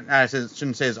 or I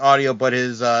shouldn't say his audio, but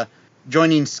his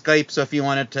joining Skype. So if you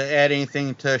wanted to add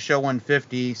anything to Show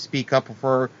 150, speak up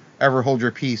before ever hold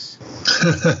your peace.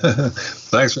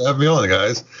 Thanks for having me on,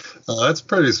 guys. That's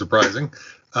pretty surprising.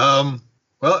 Well,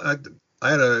 I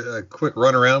had a quick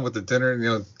run around with the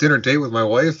dinner date with my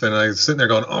wife, and I was sitting there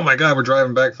going, "Oh my God, we're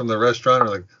driving back from the restaurant." We're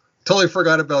like, totally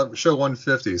forgot about Show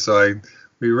 150. So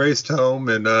we raced home,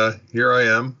 and here I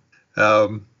am.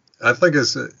 I think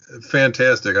it's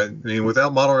fantastic. I mean,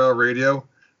 without model rail radio,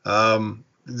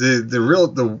 the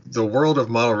world of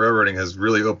model railroading has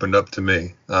really opened up to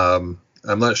me. I'm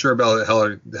not sure about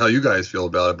how you guys feel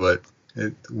about it, but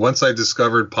once I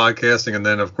discovered podcasting, and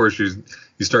then of course you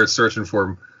start searching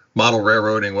for model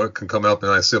railroading, what can come up,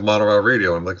 and I see model rail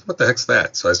radio. I'm like, what the heck's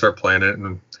that? So I start playing it,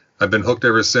 and I've been hooked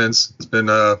ever since. It's been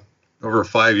over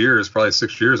 5 years, probably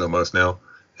 6 years almost now,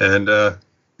 and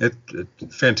it's a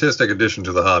fantastic addition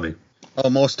to the hobby. Oh,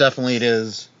 most definitely it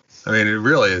is. I mean,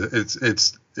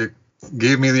 it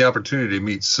gave me the opportunity to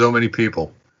meet so many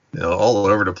people, all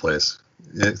over the place,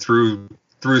 through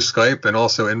Skype and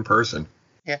also in person.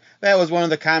 Yeah, that was one of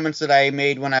the comments that I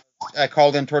made when I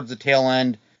called in towards the tail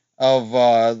end of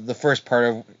the first part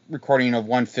of recording of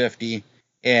 150,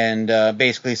 and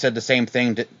basically said the same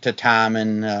thing to Tom,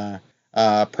 and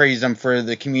praised him for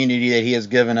the community that he has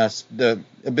given us, the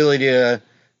ability to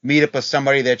meet up with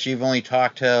somebody that you've only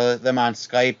talked to them on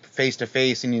Skype face to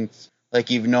face, and it's like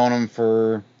you've known them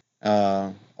for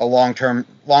a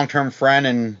long-term friend,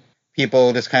 and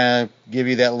people just kind of give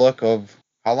you that look of,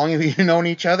 how long have you known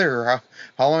each other, or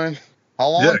how long?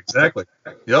 Yeah, exactly.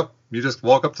 Yep. You just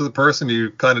walk up to the person,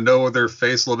 you kind of know their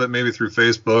face a little bit, maybe through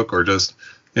Facebook or just,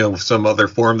 some other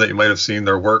forum that you might have seen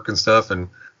their work and stuff. And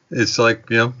it's like,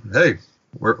 hey,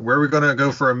 where are we going to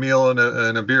go for a meal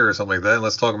and a beer or something like that? And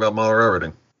let's talk about model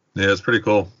railroading. Yeah, it's pretty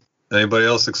cool. Anybody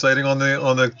else exciting on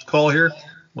the call here?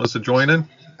 Wants to join in?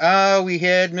 We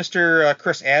had Mr.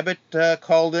 Chris Abbott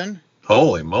called in.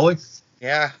 Holy moly.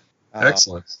 Yeah.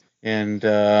 Excellent. And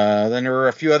then there were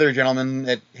a few other gentlemen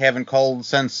that haven't called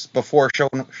since before show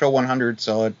 100,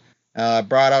 so it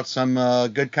brought out some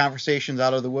good conversations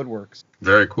out of the woodworks.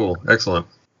 Very cool. Excellent.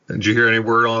 Did you hear any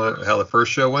word on how the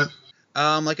first show went?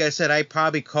 Like I said, I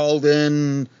probably called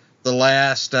in the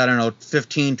last,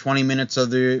 15, 20 minutes of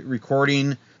the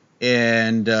recording,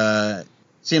 and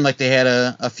seemed like they had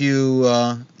a few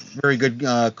very good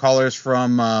callers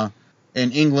from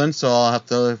in England, so I'll have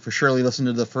to for surely listen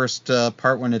to the first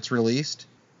part when it's released.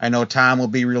 I know Tom will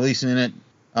be releasing it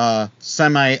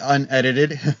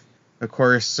semi-unedited. Of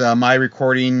course, my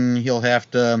recording, he'll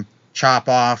have to chop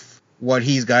off what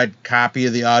he's got copy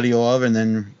of the audio of and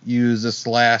then use this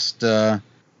last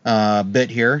bit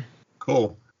here.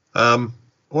 Cool. Well,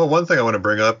 one thing I want to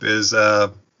bring up is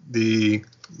the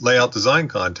layout design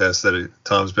contest that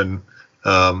Tom's been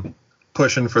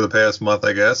pushing for the past month,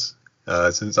 I guess.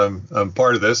 Since I'm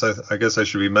part of this, I guess I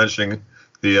should be mentioning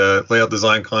the layout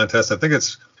design contest. I think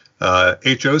it's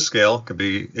HO scale, could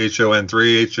be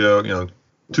HON3, HO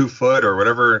 2 foot or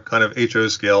whatever kind of HO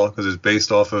scale, because it's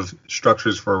based off of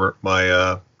structures for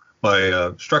my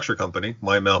structure company,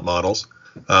 My Mount Models,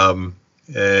 and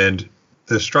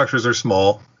the structures are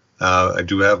small. I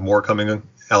do have more coming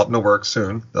out in the works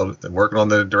soon. They're working on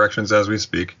the directions as we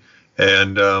speak,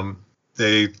 and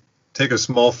they take a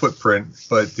small footprint,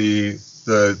 but the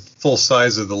full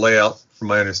size of the layout, from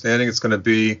my understanding, it's going to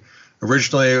be,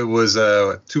 originally it was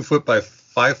 2 foot by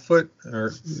 5 foot,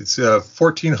 or it's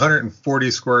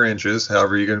 1,440 square inches.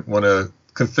 However you want to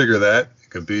configure that. It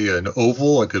could be an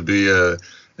oval, it could be a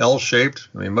L-shaped.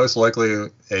 I mean, most likely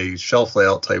a shelf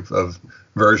layout type of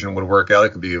version would work out.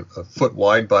 It could be a foot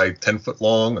wide by 10 foot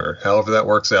long, or however that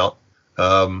works out.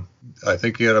 I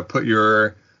think you got to put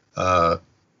your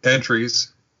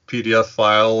entries, PDF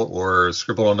file, or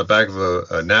scribble on the back of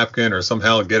a napkin, or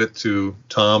somehow get it to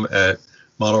Tom at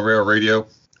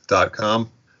modelrailradio.com.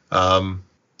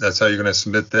 That's how you're going to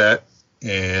submit that.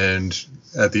 And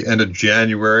at the end of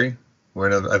January,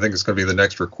 I think it's going to be the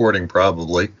next recording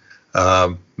probably,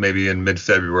 maybe in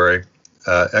mid-February.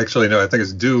 Actually, no, I think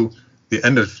it's due the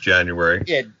end of January.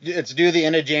 Yeah, it's due the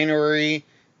end of January.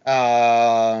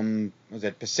 Was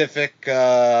it Pacific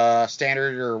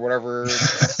Standard or whatever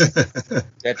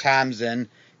that Tom's in?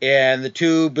 And the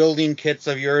 2 building kits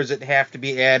of yours that have to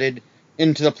be added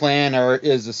into the plan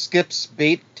is the Skips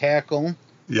bait tackle.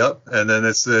 Yep, and then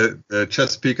it's the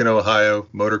Chesapeake and Ohio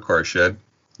motor car shed.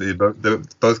 They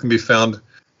both can be found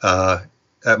at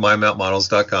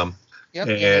mymountmodels.com. Yep,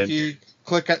 and if you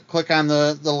click on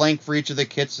the link for each of the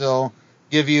kits, they'll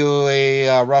give you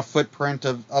a rough footprint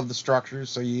of the structures,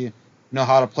 so you know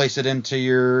how to place it into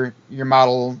your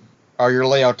model or your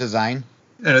layout design.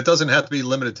 And it doesn't have to be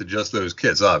limited to just those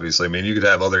kits, obviously. I mean, you could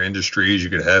have other industries. You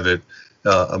could have it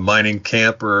a mining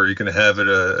camp, or you can have it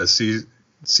a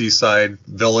seaside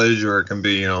village, or it can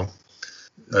be,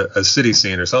 a city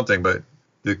scene or something. But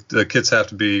the kits have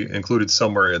to be included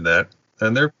somewhere in that.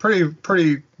 And they're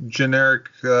pretty generic,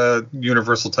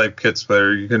 universal type kits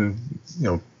where you can,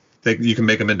 you can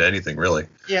make them into anything, really.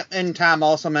 Yeah, and Tom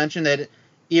also mentioned that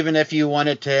even if you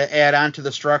wanted to add on to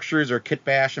the structures or kit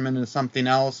bash them into something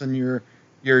else in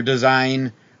your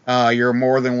design, you're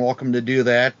more than welcome to do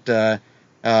that.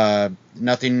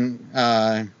 Nothing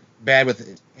bad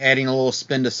with adding a little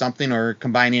spin to something or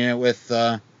combining it with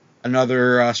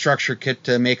another structure kit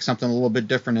to make something a little bit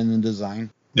different in the design.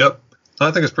 Yep. I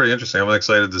think it's pretty interesting. I'm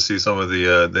excited to see some of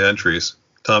the entries.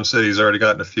 Tom said he's already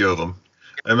gotten a few of them.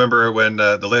 I remember when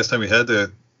the last time we had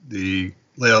the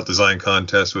layout design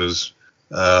contest was,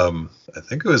 I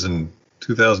think it was in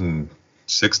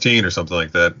 2016 or something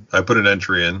like that. I put an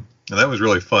entry in, and that was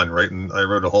really fun, right? And I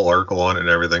wrote a whole article on it and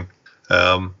everything.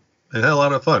 And had a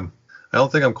lot of fun. I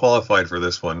don't think I'm qualified for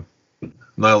this one. I'm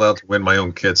not allowed to win my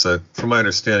own kits. From my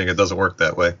understanding, it doesn't work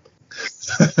that way.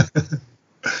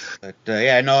 But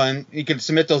yeah, no, and you can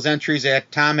submit those entries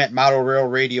at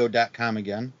tom@modelrailradio.com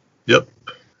again. Yep.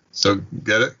 So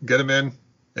get them in,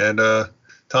 and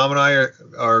Tom and I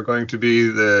are going to be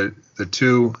the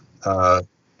two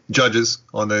judges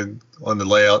on the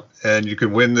layout, and you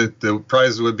can win the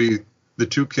prize would be the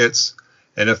two kits,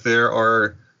 and if there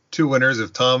are two winners,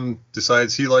 if Tom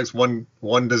decides he likes one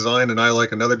design and I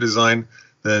like another design,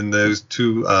 then those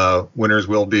two winners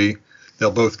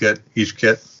they'll both get each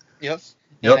kit. Yep.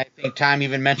 And I think Tom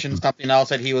even mentioned something else,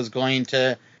 that he was going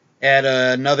to add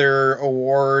another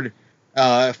award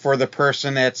for the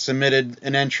person that submitted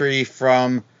an entry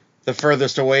from the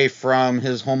furthest away from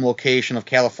his home location of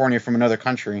California from another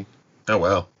country. Oh,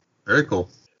 wow. Very cool.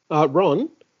 Ron?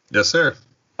 Yes, sir.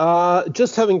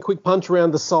 Just having a quick punch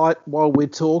around the site while we're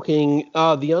talking,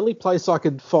 the only place I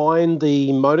could find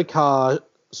the motorcar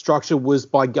structure was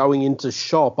by going into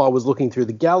shop. I was looking through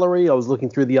the gallery, I was looking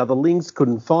through the other links,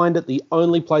 couldn't find it. The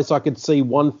only place I could see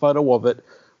one photo of it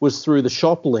was through the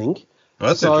shop link.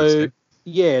 Well, that's interesting.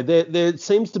 Yeah, there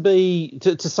seems to be,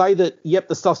 to say that, yep,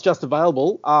 the stuff's just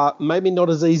available, maybe not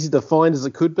as easy to find as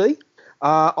it could be.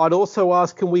 I'd also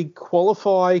ask, can we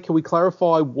clarify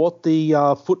what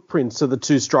the footprints of the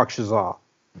two structures are?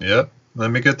 Yep.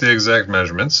 Let me get the exact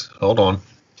measurements. Hold on.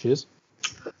 Cheers.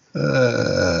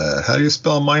 How do you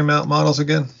spell Mind Mount Models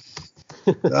again?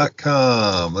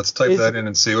 .com. Let's type that in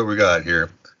and see what we got here.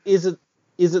 Is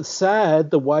it sad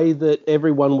the way that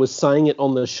everyone was saying it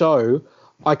on the show?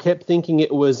 I kept thinking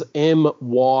it was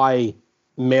MY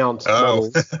Mount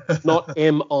Models, not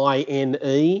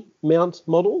MINE Mount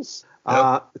Models.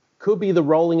 Yep. Could be the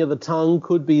rolling of the tongue,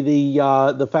 could be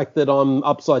the fact that I'm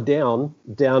upside down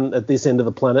at this end of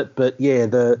the planet. But yeah,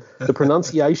 the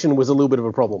pronunciation was a little bit of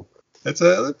a problem. I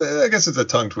guess it's a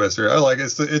tongue twister. I like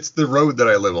it. It's the road that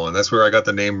I live on. That's where I got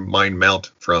the name Mind Mount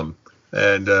from.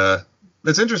 And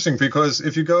it's interesting because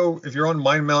if you're on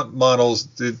Mind Mount Models,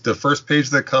 the first page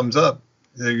that comes up,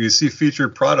 you see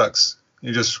featured products.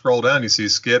 You just scroll down, you see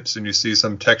skips, and you see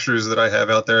some textures that I have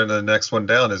out there, and the next one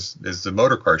down is the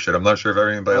motor car shit. I'm not sure if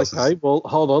anybody else is. Okay, well,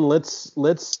 hold on. Let's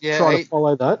try to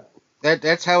follow that.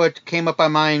 That's how it came up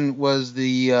on mine. Was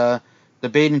the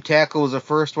bait and tackle was the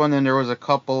first one, then there was a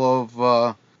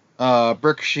couple of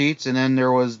brick sheets, and then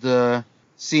there was the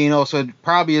C&O. So it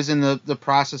probably is in the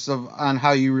process on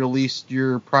how you released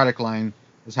your product line.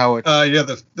 Is how it.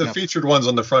 The featured ones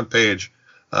on the front page.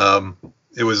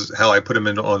 It was how I put them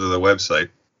onto the website.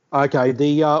 Okay,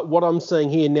 what I'm seeing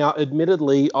here now,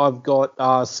 admittedly, I've got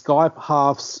Skype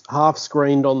half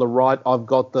screened on the right. I've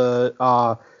got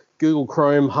the Google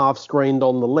Chrome half screened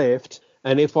on the left.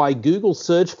 And if I Google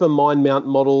search for Mind Mount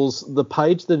Models, the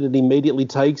page that it immediately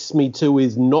takes me to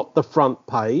is not the front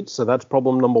page. So that's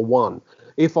problem number one.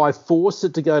 If I force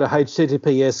it to go to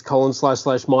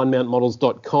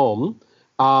https://mindmountmodels.com,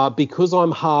 because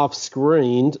I'm half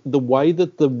screened, the way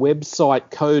that the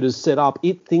website code is set up,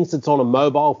 it thinks it's on a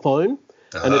mobile phone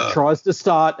and it tries to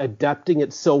start adapting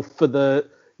itself for the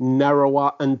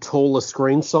narrower and taller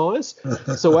screen size.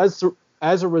 So as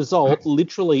a result,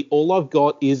 literally all I've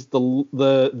got is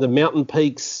the Mountain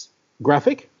Peaks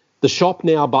graphic, the Shop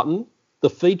Now button, the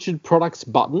Featured Products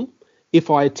button. If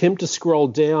I attempt to scroll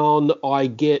down, I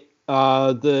get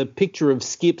the picture of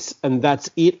skips, and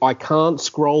that's it. I can't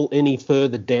scroll any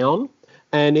further down.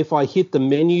 And if I hit the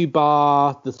menu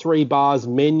bar, the 3 bars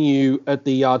menu at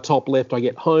the top left, I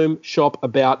get Home, Shop,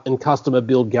 About, and Customer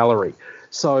Build Gallery.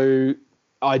 So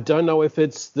I don't know if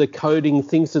it's the coding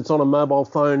thinks it's on a mobile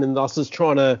phone and thus is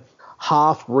trying to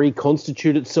half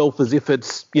reconstitute itself as if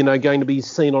it's, going to be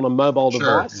seen on a mobile Sure,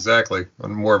 device. exactly.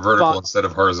 On more vertical instead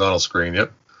of horizontal screen.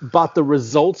 Yep. But the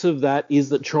result of that is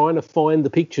that trying to find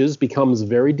the pictures becomes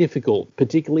very difficult,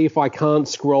 particularly if I can't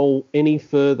scroll any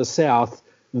further south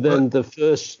than the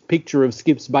first picture of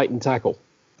Skip's bait and tackle.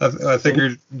 I think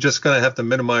you're just going to have to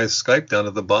minimize Skype down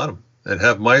at the bottom and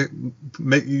have what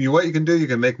you can do, you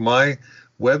can make my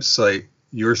website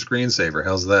your screensaver.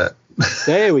 How's that?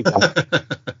 There we go.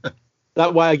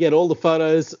 That way I get all the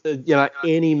photos,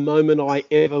 any moment I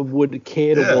ever would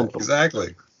care to want them.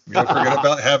 Exactly. Forget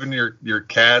about having your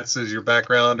cats as your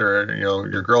background or,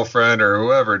 your girlfriend or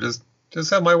whoever. Just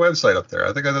have my website up there.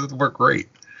 I think that would work great.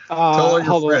 Tell all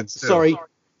your friends, too. Sorry.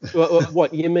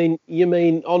 What you mean? You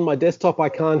mean on my desktop I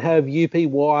can't have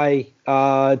UPY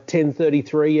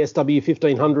 1033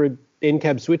 SW1500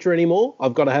 NCAB switcher anymore?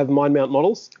 I've got to have mind mount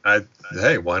models.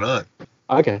 Hey, why not?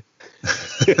 Okay.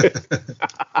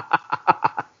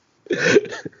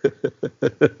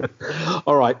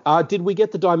 All right. Did we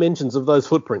get the dimensions of those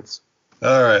footprints?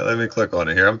 All right. Let me click on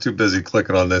it here. I'm too busy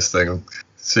clicking on this thing,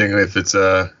 seeing if it's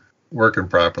working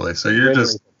properly. So you're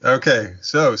okay.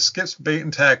 So Skip's bait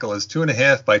and tackle is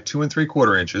 2.5 by 2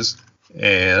 3/4 inches,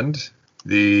 and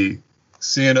the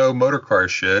C&O motor car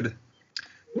shed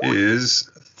is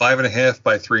 5.5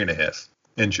 by 3.5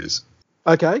 inches.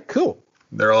 Okay. Cool.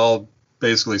 They're all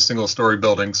basically single-story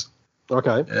buildings.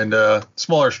 Okay. And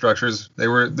smaller structures. They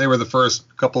were the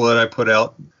first couple that I put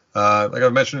out. Like I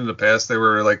mentioned in the past, they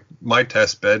were like my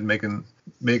test bed, making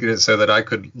it so that I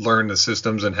could learn the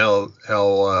systems and how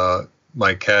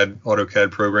my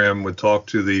AutoCAD program would talk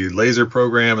to the laser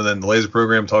program, and then the laser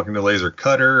program talking to laser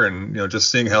cutter, and just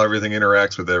seeing how everything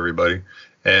interacts with everybody.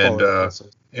 And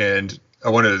and I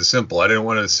wanted it simple. I didn't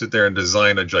want to sit there and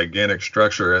design a gigantic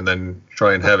structure and then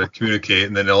try and have it communicate,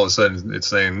 and then all of a sudden it's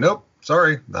saying, nope,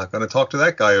 sorry, not going to talk to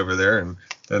that guy over there, and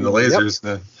then the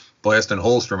lasers blasting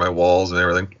holes through my walls and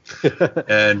everything.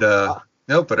 And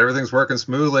no, but everything's working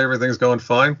smoothly. Everything's going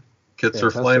fine. Kits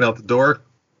are flying out the door,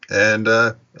 and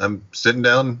I'm sitting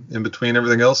down in between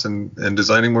everything else and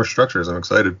designing more structures. I'm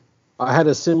excited. I had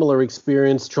a similar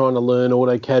experience trying to learn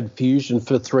AutoCAD Fusion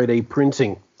for 3D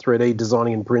printing, 3D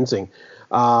designing and printing.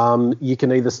 You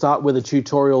can either start with a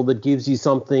tutorial that gives you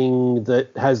something that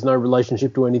has no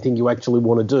relationship to anything you actually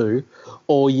want to do,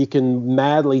 or you can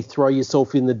madly throw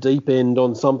yourself in the deep end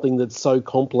on something that's so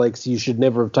complex you should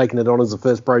never have taken it on as a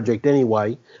first project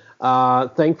anyway.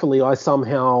 Thankfully, I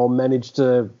somehow managed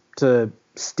to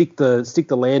stick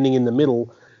the landing in the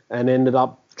middle and ended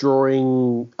up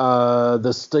drawing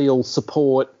the steel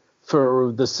support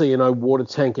for the C&O water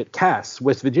tank at Cass,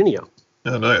 West Virginia.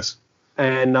 Oh, nice.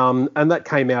 And that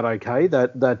came out okay.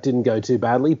 That didn't go too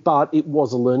badly, but it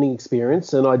was a learning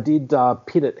experience. And I did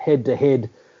pit it head to head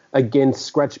against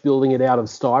scratch building it out of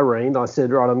styrene. I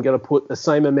said, right, I'm going to put the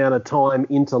same amount of time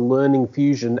into learning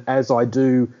Fusion as I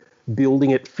do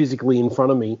building it physically in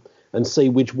front of me and see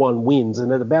which one wins.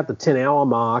 And at about the 10-hour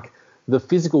mark, the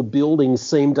physical building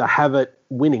seemed to have it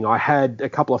winning. I had a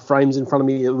couple of frames in front of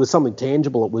me. It was something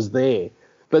tangible. It was there.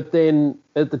 But then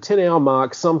at the 10-hour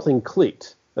mark, something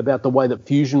clicked about the way that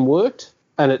Fusion worked,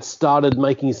 and it started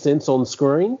making sense on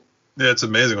screen. Yeah, it's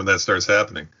amazing when that starts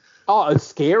happening. Oh, it's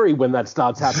scary when that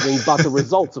starts happening, but the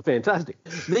results are fantastic.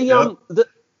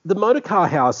 The motor car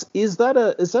house, is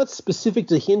that specific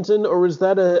to Hinton, or is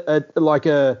that a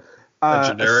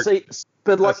generic?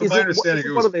 But like, is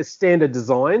it one of their standard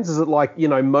designs? Is it like,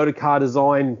 motor car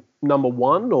design number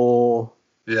one, or?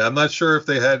 Yeah, I'm not sure if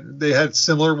they had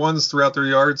similar ones throughout their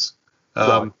yards.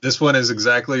 Right. This one is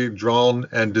exactly drawn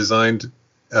and designed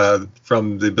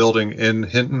from the building in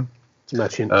Hinton.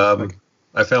 Not Hinton.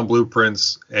 I found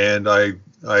blueprints, and I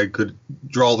could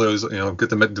draw those, get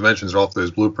the dimensions off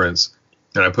those blueprints,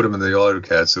 and I put them in the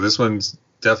AutoCAD. So this one's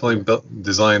definitely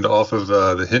designed off of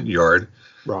the Hinton yard.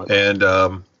 Right. And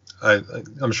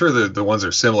I'm sure the ones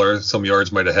are similar. Some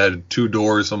yards might have had 2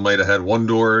 doors, some might have had 1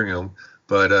 door,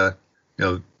 but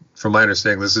from my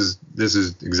understanding, this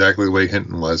is exactly the way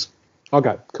Hinton was.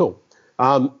 Okay, cool.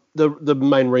 The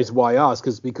main reason why I ask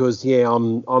is because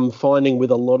I'm finding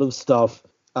with a lot of stuff.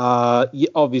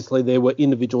 Obviously, there were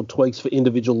individual tweaks for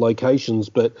individual locations,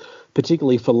 but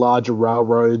particularly for larger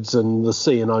railroads, and the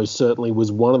C&O certainly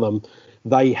was one of them.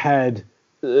 They had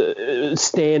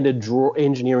standard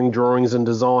engineering drawings and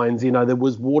designs. There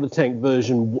was water tank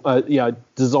version,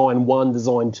 design 1,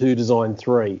 design 2, design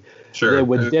 3. Sure. There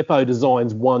were depot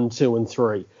designs 1, 2, and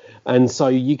 3, and so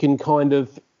you can kind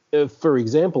of. For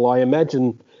example, I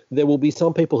imagine there will be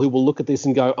some people who will look at this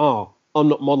and go, oh, I'm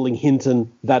not modelling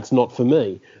Hinton, that's not for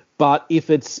me. But if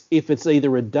it's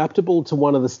either adaptable to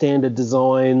one of the standard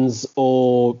designs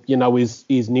or,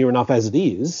 is near enough as it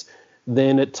is,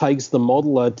 then it takes the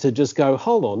modeler to just go,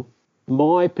 hold on,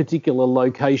 my particular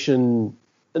location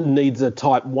needs a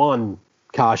type 1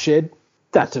 car shed.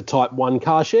 That's a type 1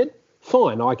 car shed.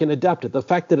 Fine, I can adapt it. The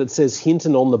fact that it says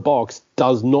Hinton on the box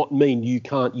does not mean you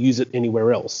can't use it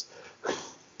anywhere else.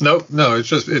 No,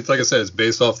 it's like I said, it's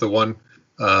based off the one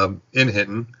in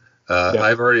Hinton.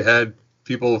 I've already had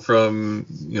people from,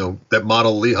 that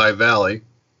model Lehigh Valley.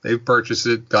 They've purchased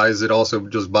it. Guys that also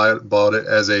just bought it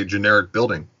as a generic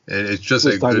building. And it's just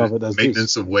a good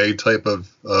maintenance of way type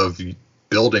of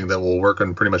building that will work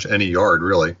on pretty much any yard,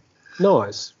 really.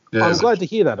 Nice. Yeah, I'm glad to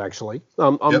hear that, actually.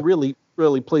 I'm really,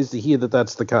 really pleased to hear that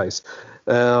that's the case.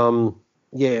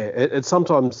 It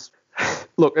sometimes...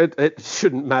 Look, it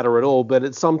shouldn't matter at all, but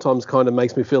it sometimes kind of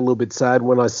makes me feel a little bit sad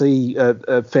when I see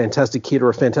a fantastic kit or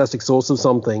a fantastic source of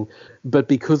something, but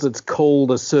because it's called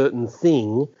a certain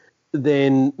thing,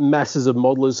 then masses of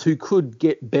modelers who could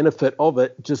get benefit of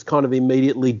it just kind of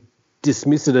immediately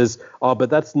dismiss it as, but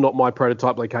that's not my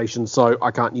prototype location, so I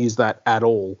can't use that at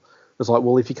all. It's like,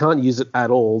 well, if you can't use it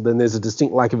at all, then there's a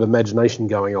distinct lack of imagination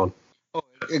going on. Oh,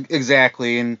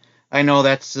 exactly, and I know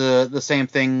that's the same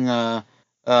thing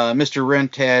Mr.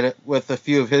 Rent had with a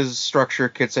few of his structure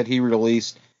kits that he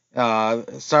released.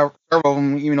 Several of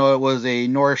them, even though it was a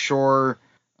North Shore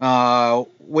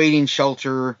waiting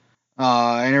shelter,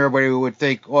 and everybody would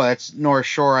think, oh, that's North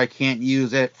Shore, I can't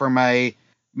use it for my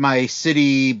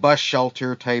city bus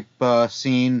shelter type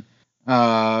scene.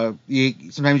 Sometimes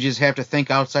you just have to think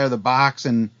outside of the box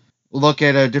and look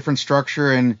at a different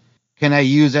structure and can I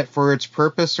use it for its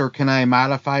purpose or can I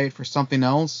modify it for something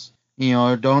else?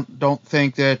 Don't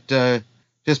think that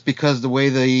just because the way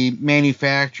the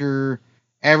manufacturer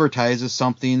advertises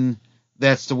something,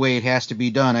 that's the way it has to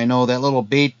be done. I know that little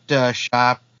bait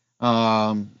shop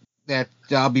that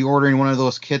I'll be ordering one of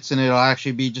those kits and it'll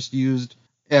actually be just used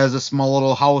as a small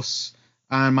little house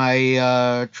on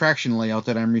my traction layout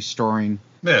that I'm restoring.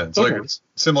 Yeah, it's like it's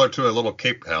similar to a little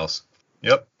Cape house.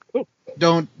 Yep.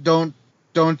 Don't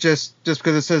just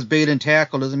because it says bait and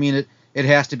tackle doesn't mean it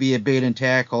has to be a bait and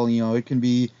tackle. It can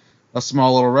be a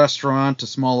small little restaurant, a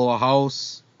small little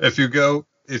house. If you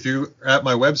at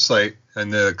my website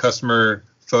and the customer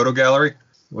photo gallery,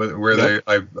 where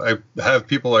I have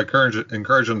people, I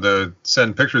encourage them to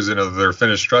send pictures in of their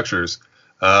finished structures.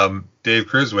 Dave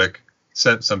Kruswick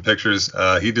sent some pictures.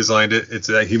 He designed it.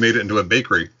 He made it into a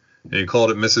bakery, and he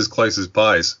called it Mrs. Kleiss's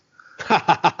Pies.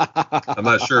 I'm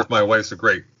not sure if my wife's a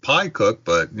great pie cook,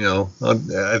 but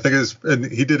I think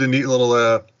he did a neat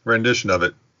little rendition of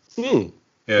it.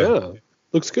 Yeah,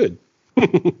 looks good.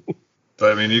 But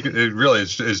I mean,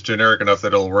 it's generic enough that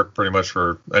it'll work pretty much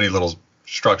for any little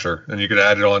structure, and you could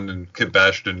add it on and kit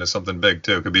bash it into something big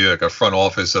too. It could be like a front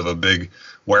office of a big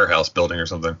warehouse building or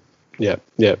something. Yeah,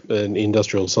 an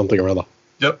industrial something or other.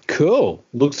 Yep. Cool.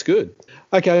 Looks good.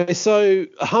 Okay, so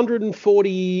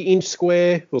 140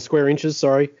 square inches,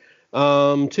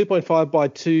 2.5 by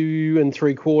 2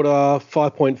 3/4,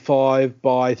 5.5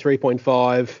 by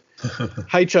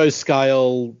 3.5, HO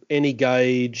scale, any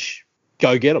gauge,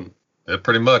 go get them. Yeah,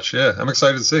 pretty much, yeah. I'm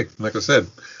excited to see. Like I said,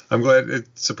 I'm glad. It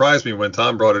surprised me when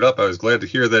Tom brought it up. I was glad to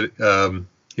hear that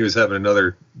he was having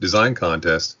another design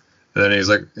contest. And then he's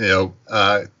like,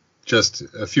 just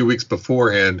a few weeks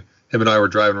beforehand, him and I were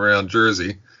driving around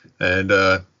Jersey, and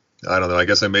I don't know, I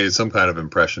guess I made some kind of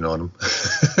impression on him.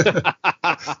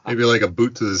 Maybe like a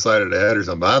boot to the side of the head or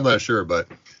something. I'm not sure, but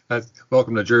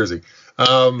welcome to Jersey.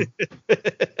 But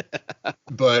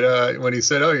when he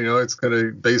said, it's going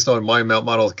to based on my mount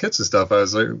model kits and stuff, I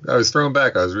was thrown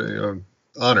back. I was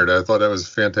honored. I thought that was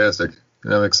fantastic.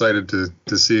 And I'm excited to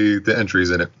see the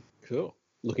entries in it. Cool.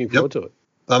 Looking forward to it.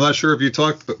 I'm not sure if you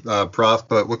talked, Prof,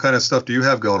 but what kind of stuff do you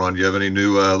have going on? Do you have any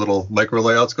new little micro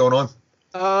layouts going on?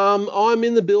 I'm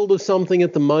in the build of something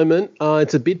at the moment.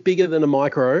 It's a bit bigger than a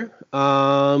micro,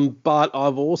 but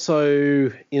I've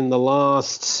also in the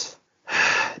last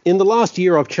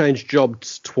year I've changed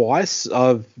jobs twice.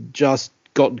 I've just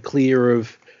gotten clear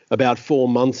of about 4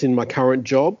 months in my current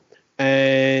job,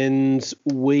 and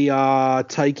we are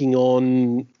taking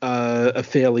on a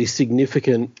fairly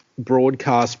significant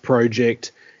broadcast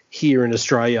project here in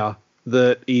Australia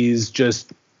that is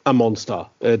just a monster.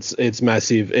 It's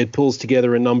massive. It pulls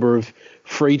together a number of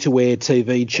free-to-air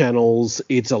TV channels.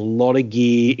 It's a lot of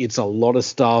gear. It's a lot of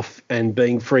stuff. And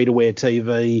being free-to-air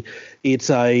TV, it's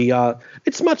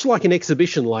much like an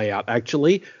exhibition layout,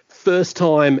 actually. First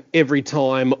time, every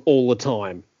time, all the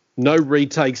time. No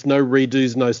retakes, no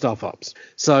redos, no stuff-ups.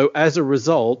 So as a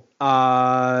result,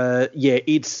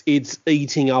 it's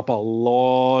eating up a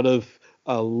lot of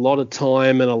a lot of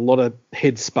time and a lot of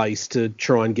headspace to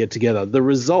try and get together. The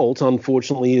result,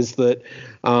 unfortunately, is that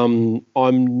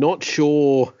I'm not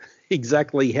sure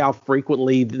exactly how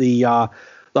frequently the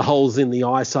holes in the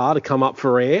ice are to come up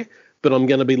for air, but I'm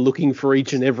going to be looking for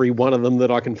each and every one of them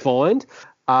that I can find.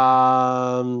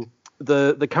 The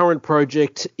current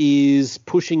project is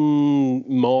pushing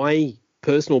my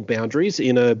personal boundaries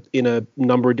in a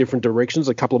number of different directions,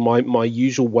 a couple of my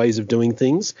usual ways of doing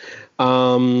things.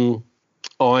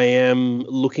 I am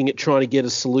looking at trying to get a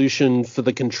solution for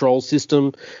the control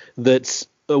system that's,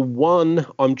 one,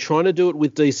 I'm trying to do it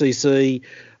with DCC.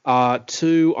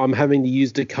 Two, I'm having to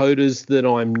use decoders that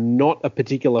I'm not a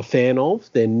particular fan of.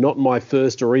 They're not my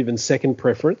first or even second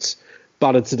preference,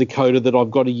 but it's a decoder that I've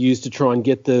got to use to try and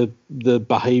get the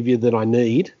behavior that I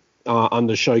need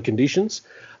under show conditions.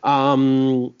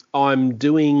 I'm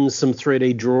doing some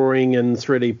 3D drawing and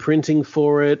 3D printing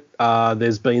for it.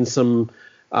 There's been some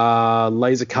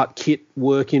laser cut kit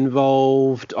work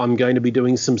involved. I'm going to be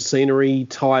doing some scenery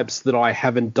types that I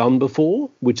haven't done before,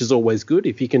 which is always good.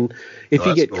 If you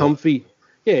get comfy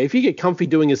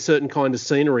doing a certain kind of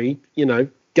scenery,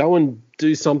 go and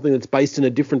do something that's based in a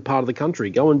different part of the country.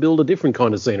 Go and build a different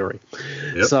kind of scenery.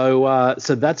 Yep. So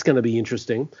that's going to be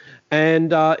interesting.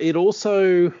 And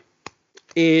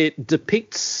it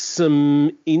depicts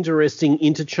some interesting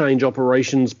interchange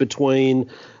operations between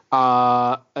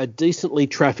a decently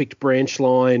trafficked branch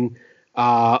line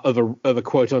of a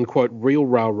quote unquote real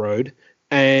railroad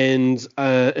and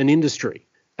an industry.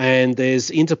 And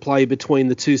there's interplay between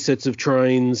the two sets of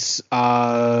trains.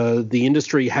 The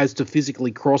industry has to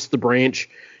physically cross the branch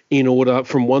in order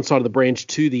from one side of the branch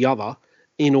to the other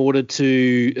in order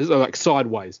to, like,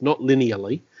 sideways, not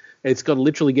linearly. It's got to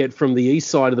literally get from the east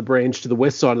side of the branch to the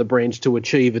west side of the branch to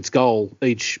achieve its goal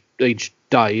each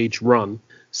day, each run.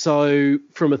 So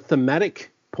from a thematic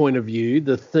point of view,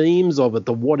 the themes of it,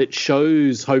 what it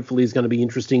shows, hopefully is going to be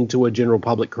interesting to a general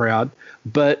public crowd.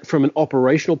 But from an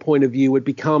operational point of view, it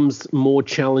becomes more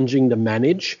challenging to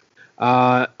manage.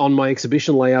 On my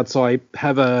exhibition layouts, I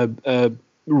have a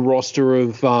roster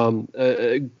of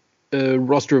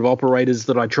operators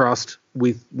that I trust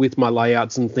with my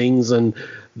layouts and things, and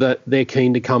that they're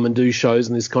keen to come and do shows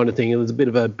and this kind of thing. And there's a bit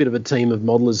of a team of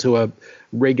modelers who are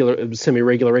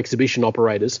semi-regular exhibition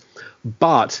operators.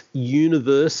 But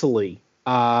universally,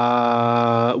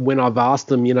 when I've asked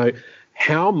them,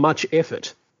 how much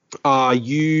effort are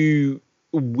you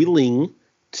willing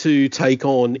to take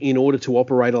on in order to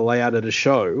operate a layout at a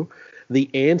show, the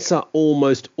answer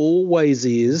almost always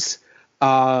is,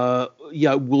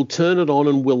 we'll turn it on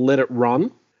and we'll let it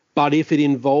run. But if it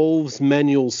involves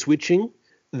manual switching,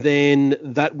 then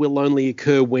that will only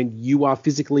occur when you are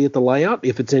physically at the layout.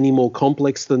 If it's any more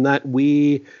complex than that,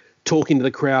 we're talking to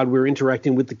the crowd, we're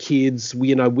interacting with the kids,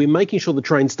 we're making sure the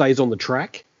train stays on the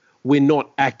track. We're not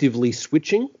actively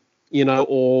switching,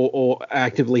 or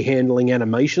actively handling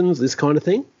animations, this kind of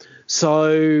thing.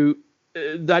 So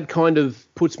that kind of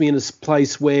puts me in a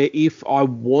place where if I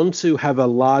want to have a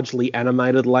largely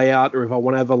animated layout, or if I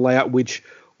want to have a layout which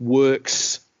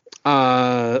works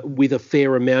with a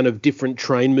fair amount of different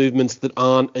train movements that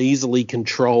aren't easily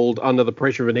controlled under the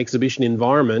pressure of an exhibition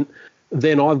environment,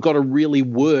 then I've got to really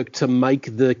work to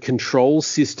make the control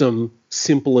system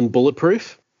simple and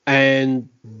bulletproof. And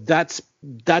that's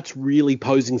really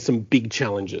posing some big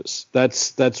challenges.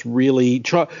 That's really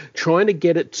trying to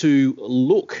get it to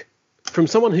look, from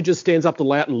someone who just stands up the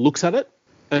layout and looks at it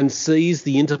and sees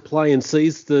the interplay and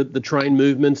sees the train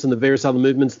movements and the various other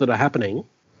movements that are happening,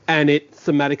 and it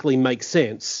thematically makes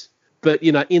sense. But,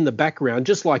 in the background,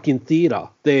 just like in theatre,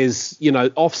 there's,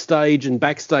 off stage and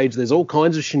backstage, there's all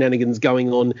kinds of shenanigans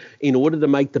going on in order to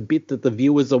make the bit that the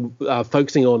viewers are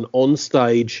focusing on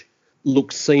stage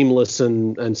look seamless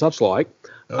and such like.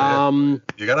 Oh, yeah.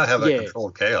 You got to have that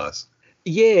controlled chaos.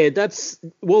 Yeah,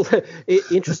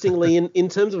 interestingly, in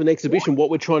terms of an exhibition,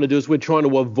 what we're trying to do is we're trying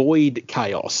to avoid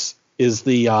chaos is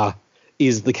the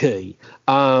key.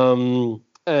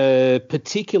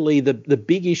 Particularly the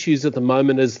big issues at the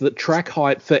moment is that track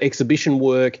height for exhibition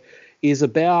work is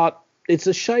it's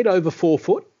a shade over 4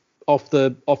 foot off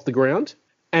the ground.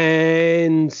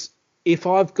 And if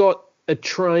I've got a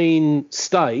train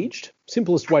staged,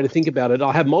 simplest way to think about it,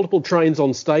 I have multiple trains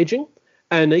on staging,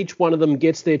 and each one of them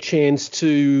gets their chance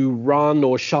to run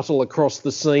or shuttle across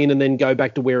the scene and then go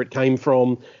back to where it came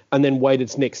from and then wait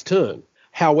its next turn.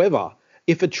 However,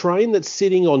 if a train that's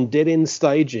sitting on dead-end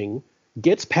staging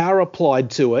gets power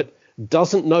applied to it,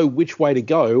 doesn't know which way to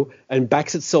go, and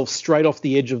backs itself straight off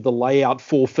the edge of the layout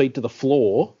 4 feet to the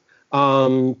floor,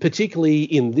 particularly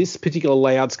in this particular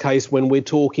layout's case when we're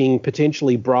talking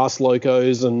potentially brass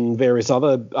locos and various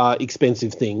other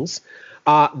expensive things,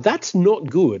 That's not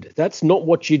good. That's not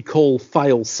what you'd call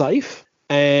fail-safe.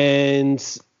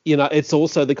 And, it's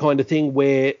also the kind of thing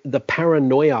where the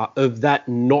paranoia of that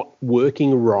not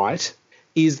working right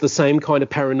is the same kind of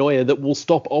paranoia that will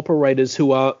stop operators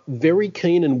who are very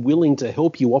keen and willing to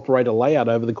help you operate a layout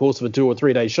over the course of a 2 or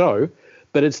 3 day show.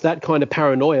 But it's that kind of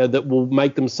paranoia that will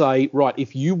make them say, right,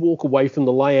 if you walk away from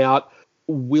the layout,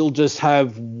 we'll just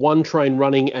have one train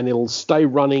running and it'll stay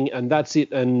running and that's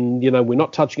it. And, we're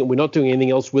not touching it. We're not doing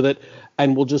anything else with it.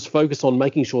 And we'll just focus on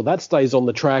making sure that stays on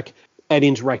the track and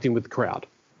interacting with the crowd.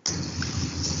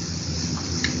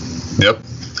 Yep.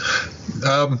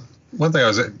 One thing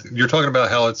you're talking about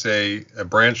how it's a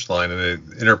branch line and it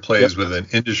interplays with an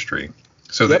industry.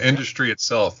 So the industry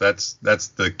itself, that's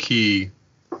the key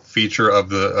feature of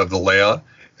the layout,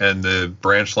 and the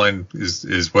branch line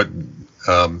is what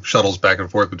shuttles back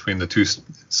and forth between the two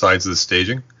sides of the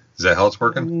staging. Is that how it's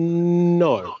working?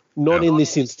 No, not in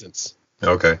this instance.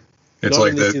 Okay. It's not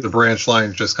like the branch line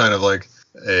is just kind of like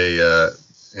a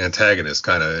antagonist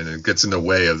kind of, and it gets in the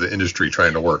way of the industry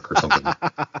trying to work or something.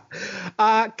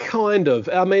 Kind of.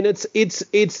 I mean, it's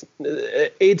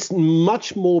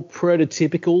much more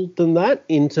prototypical than that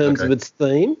in terms of its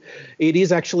theme. It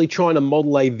is actually trying to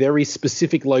model a very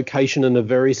specific location and a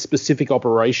very specific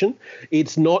operation.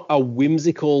 It's not a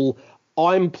whimsical,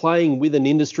 I'm playing with an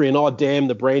industry and, oh, damn,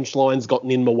 the branch line's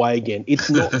gotten in my way again. It's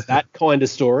not that kind of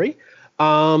story.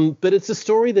 But it's a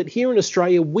story that here in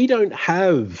Australia, we don't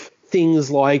have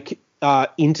things like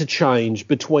interchange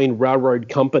between railroad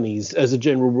companies as a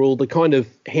general rule, the kind of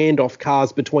handoff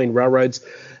cars between railroads.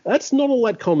 That's not all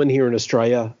that common here in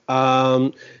Australia.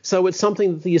 So it's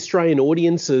something that the Australian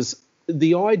audiences,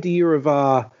 the idea of,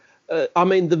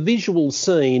 the visual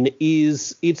scene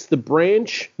is it's the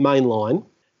branch main line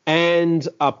and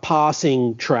a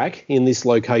passing track in this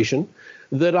location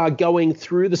that are going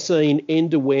through the scene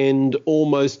end to end,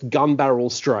 almost gun barrel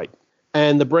straight.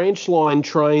 And the branch line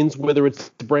trains, whether it's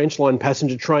the branch line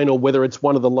passenger train or whether it's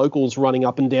one of the locals running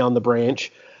up and down the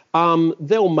branch,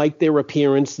 they'll make their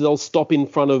appearance. They'll stop in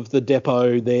front of the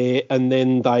depot there, and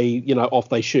then they, off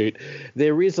they shoot.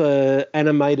 There is a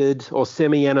animated or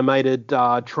semi-animated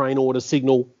train order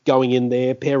signal going in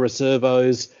there, pair of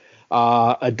servos,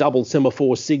 a double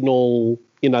semaphore signal.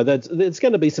 There's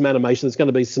going to be some animation. There's going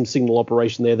to be some signal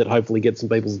operation there that hopefully gets some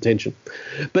people's attention.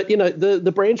 But,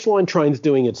 the branch line train's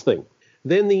doing its thing.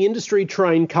 Then the industry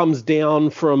train comes down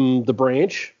from the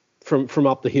branch, from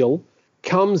up the hill,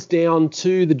 comes down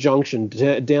to the junction,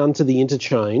 down to the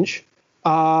interchange.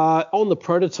 On the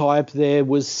prototype, there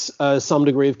was some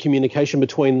degree of communication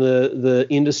between the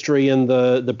industry and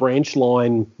the branch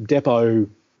line depot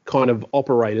kind of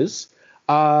operators.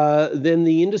 Then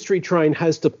the industry train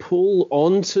has to pull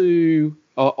onto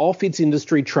off its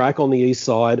industry track on the east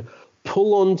side,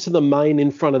 pull onto the main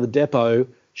in front of the depot,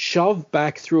 shove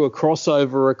back through a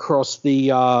crossover across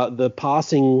the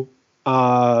passing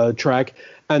track,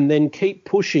 and then keep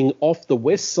pushing off the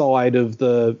west side of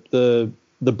the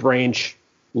branch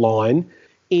line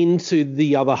into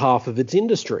the other half of its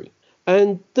industry.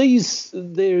 And there is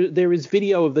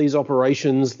video of these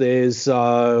operations. There's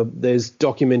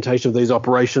documentation of these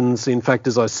operations. In fact,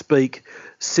 as I speak,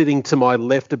 sitting to my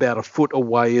left about a foot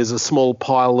away is a small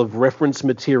pile of reference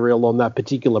material on that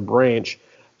particular branch.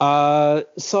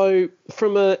 So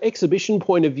from an exhibition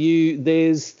point of view,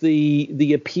 there's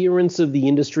the appearance of the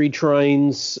industry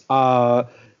trains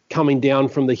coming down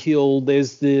from the hill.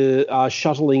 There's the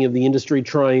shuttling of the industry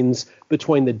trains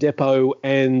between the depot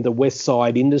and the west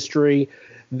side industry.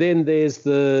 Then there's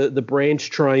the branch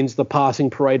trains, the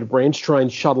passing parade of branch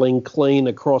trains shuttling clean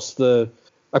across the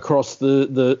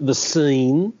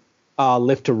scene,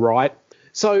 left to right.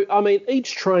 So,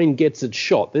 each train gets its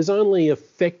shot. There's only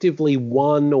effectively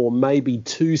one or maybe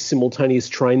two simultaneous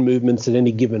train movements at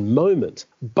any given moment.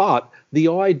 But the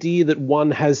idea that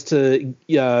one has to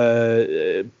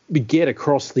get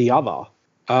across the other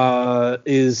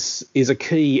is a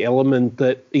key element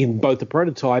that in both the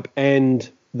prototype and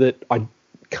that I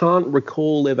can't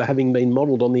recall ever having been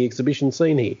modelled on the exhibition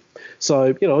scene here.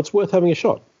 So, it's worth having a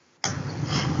shot.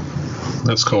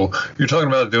 That's cool. You're talking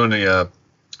about doing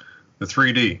the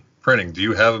 3D printing. Do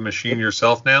you have a machine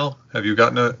yourself now? Have you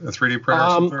gotten a 3D printer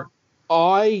somewhere?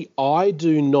 I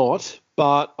do not,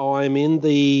 but I'm in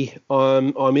the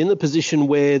position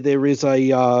where there is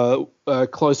a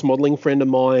close modelling friend of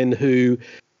mine who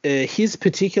his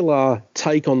particular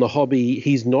take on the hobby.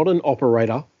 He's not an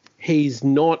operator. He's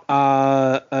not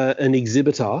an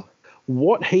exhibitor.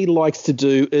 what he likes to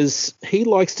do is he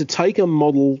likes to take a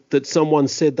model that someone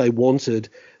said they wanted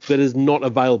that is not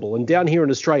available. And down here in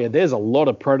Australia, there's a lot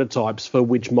of prototypes for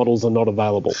which models are not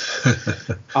available.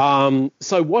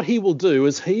 So what he will do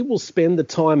is he will spend the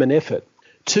time and effort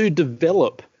to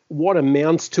develop what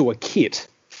amounts to a kit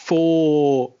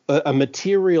for a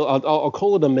material. I'll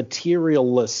call it a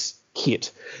materialless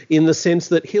kit, in the sense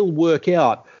that he'll work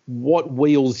out what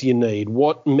wheels you need,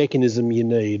 what mechanism you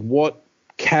need, what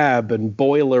cab and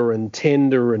boiler and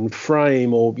tender and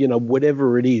frame, or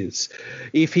whatever it is.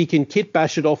 If he can kit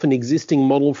bash it off an existing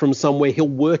model from somewhere, he'll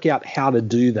work out how to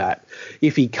do that.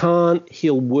 If he can't,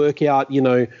 he'll work out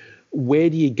where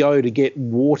do you go to get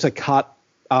water cut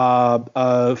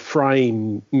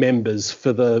frame members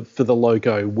for the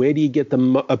loco? Where do you get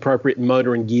the appropriate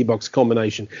motor and gearbox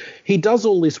combination? He does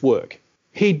all this work.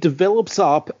 He develops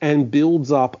up and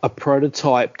builds up a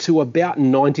prototype to about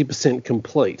 90%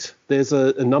 complete. There's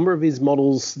a number of his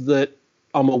models that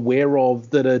I'm aware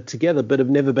of that are together but have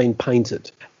never been painted.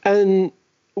 And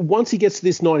once he gets to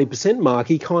this 90% mark,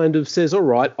 he kind of says, all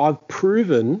right, I've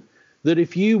proven that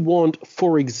if you want,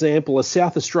 for example, a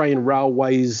South Australian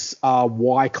Railways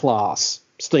Y-class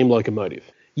steam locomotive,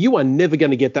 you are never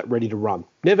going to get that ready to run.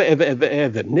 Never, ever, ever,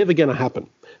 ever. Never going to happen.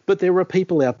 But there are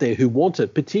people out there who want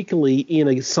it, particularly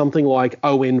in something like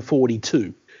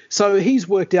ON42. So he's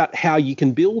worked out how you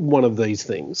can build one of these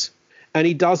things, and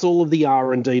he does all of the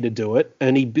R&D to do it,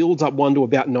 and he builds up one to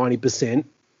about 90%,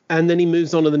 and then he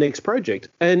moves on to the next project.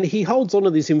 And he holds on to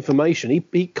this information.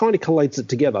 He kind of collates it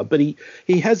together, but he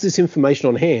has this information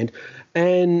on hand.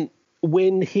 And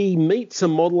when he meets a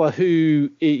modeler who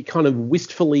kind of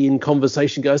wistfully in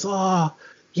conversation goes, I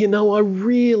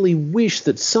really wish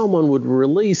that someone would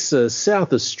release a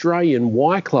South Australian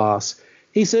Y-class,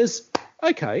 he says,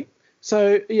 okay,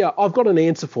 so yeah, I've got an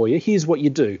answer for you. Here's what you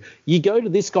do. You go to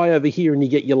this guy over here and you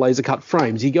get your laser cut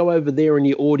frames. You go over there and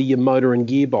you order your motor and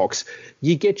gearbox.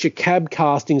 You get your cab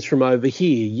castings from over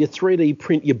here. You 3D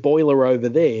print your boiler over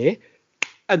there,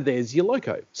 and there's your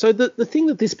loco. So the thing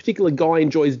that this particular guy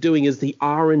enjoys doing is the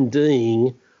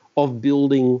R&Ding of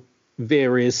building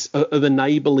of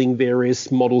enabling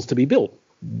various models to be built.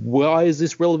 Why is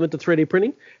this relevant to 3D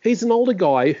printing? He's an older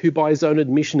guy who, by his own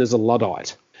admission, is a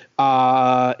Luddite.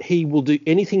 He will do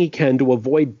anything he can to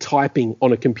avoid typing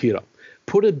on a computer.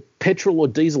 Put a petrol or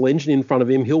diesel engine in front of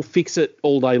him, he'll fix it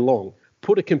all day long.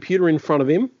 Put a computer in front of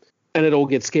him, and it all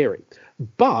gets scary.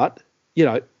 But,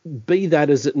 be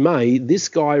that as it may, this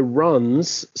guy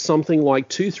runs something like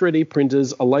 2 3D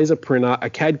printers, a laser printer, a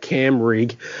CAD cam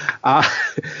rig.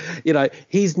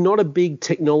 He's not a big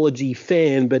technology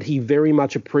fan, but he very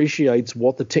much appreciates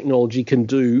what the technology can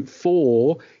do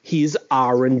for his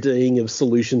R&Ding of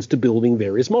solutions to building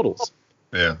various models.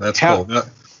 Yeah, that's cool.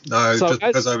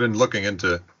 Because I've been looking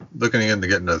into getting a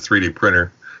 3D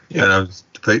printer, and I was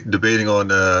debating on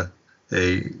the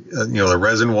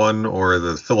resin one or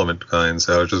the filament kind.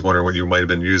 So I was just wondering what you might have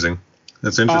been using.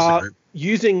 That's interesting.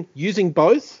 Using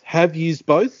both. Have used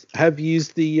both. Have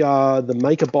used the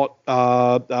MakerBot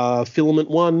filament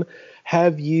one.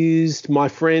 Have used my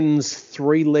friend's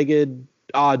 3-legged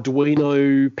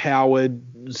Arduino powered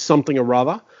something or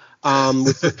other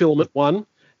with the filament one.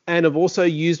 And I've also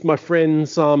used my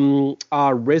friend's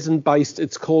resin based.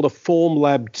 It's called a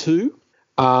Formlab 2.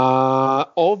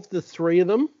 Of the three of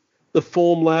them, the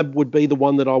Formlab would be the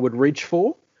one that I would reach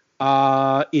for.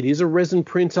 It is a resin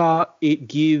printer. It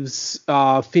gives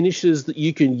finishes that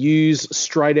you can use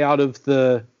straight out of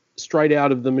the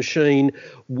machine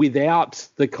without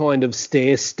the kind of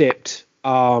stair-stepped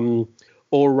or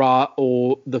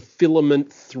the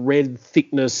filament thread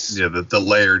thickness. Yeah, the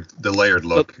layered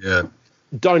look.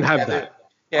 Don't have that.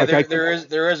 Yeah, okay.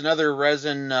 there is another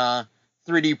resin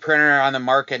 3D printer on the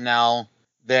market now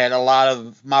that a lot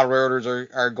of model railroaders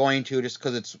are going to, just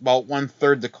because it's about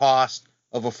 1/3 the cost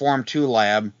of a Form 2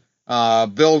 lab.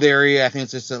 Build area, I think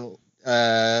it's just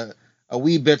a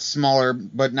wee bit smaller,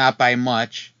 but not by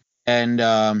much. And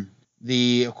of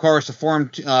course the Form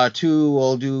 2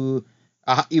 will do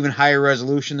even higher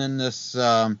resolution than this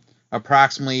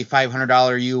approximately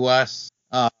 $500 US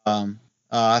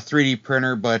 3D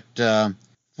printer, but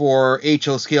for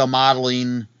HO scale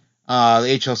modeling,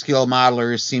 the HO scale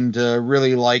modelers seem to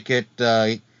really like it.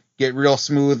 Get real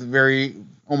smooth, very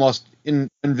almost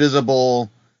invisible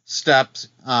steps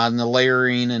on the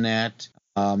layering and that.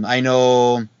 I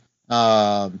know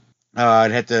I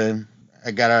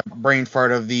got a brain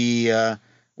fart of the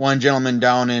one gentleman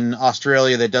down in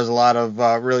Australia that does a lot of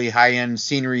really high-end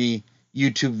scenery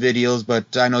YouTube videos,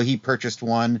 but I know he purchased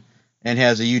one and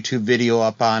has a YouTube video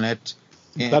up on it.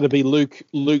 That'd be Luke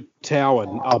Towan.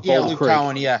 Luke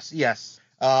Towan, yes.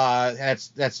 That's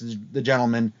the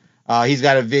gentleman. He's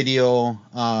got a video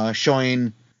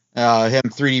showing him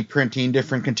 3D printing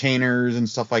different containers and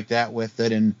stuff like that with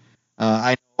it. And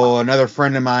I know another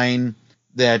friend of mine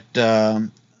that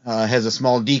has a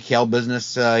small decal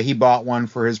business. He bought one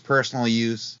for his personal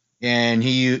use, and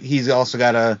he's also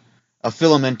got a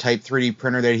filament type 3D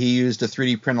printer that he used to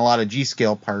 3D print a lot of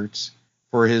G-scale parts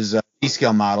for his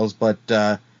G-scale models. But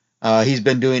he's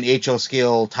been doing HO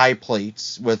scale tie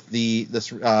plates with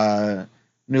this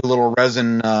new little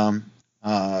resin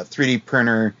 3D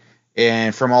printer,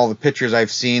 and from all the pictures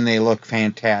I've seen, they look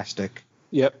fantastic.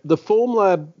 Yep, the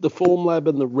Formlab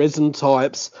and the resin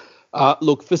types.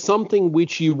 Look, for something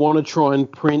which you want to try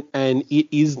and print, and it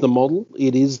is the model,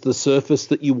 it is the surface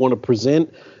that you want to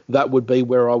present, that would be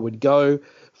where I would go.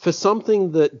 For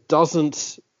something that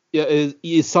doesn't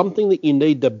is something that you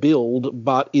need to build,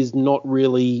 but is not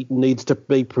really needs to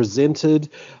be presented.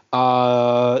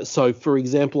 So, for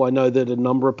example, I know that a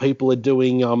number of people are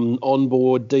doing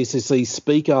onboard DCC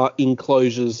speaker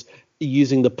enclosures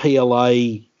using the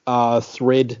PLA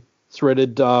threaded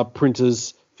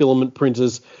printers, filament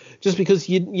printers, just because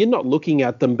you're not looking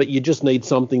at them, but you just need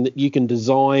something that you can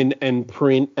design and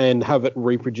print and have it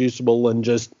reproducible and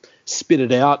just spit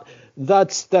it out.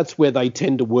 That's where they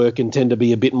tend to work and tend to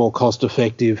be a bit more cost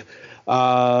effective.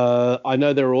 I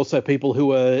know there are also people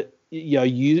who are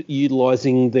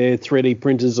utilizing their 3D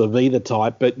printers of either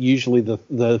type, but usually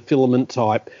the filament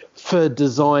type for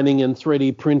designing and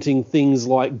 3D printing things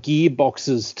like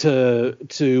gearboxes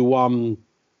to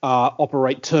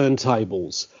operate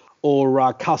turntables,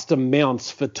 or custom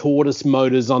mounts for tortoise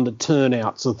motors under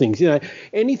turnouts or things.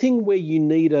 Anything where you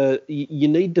need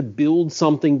to build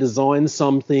something, design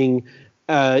something,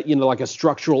 like a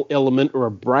structural element or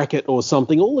a bracket or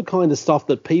something, all the kind of stuff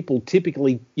that people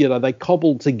typically, they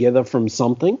cobble together from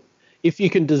something. If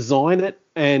you can design it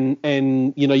and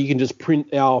you can just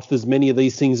print off as many of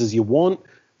these things as you want,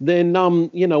 then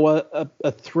a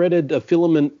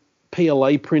filament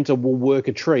PLA printer will work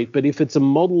a treat. But if it's a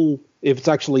model, if it's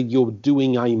actually you're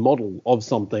doing a model of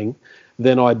something,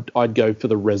 then I'd go for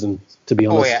the resin, to be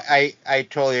honest. Oh yeah, I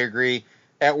totally agree.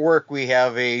 At work we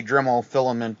have a Dremel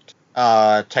filament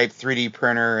type 3D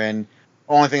printer, and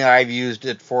the only thing that I've used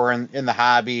it for in the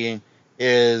hobby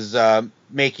is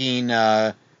making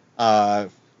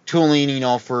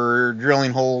tooling, for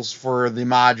drilling holes for the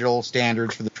module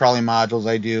standards for the trolley modules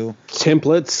I do.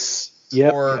 Templates.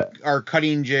 Yep. Or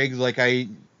cutting jigs, like I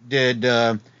did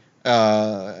an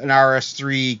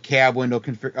RS3 cab window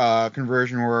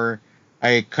conversion where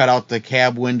I cut out the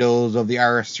cab windows of the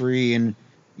RS3 and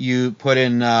you put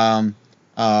in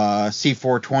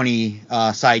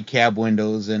C420 side cab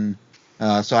windows, and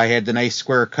so I had the nice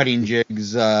square cutting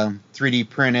jigs 3D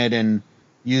printed and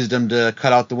used them to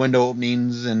cut out the window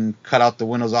openings and cut out the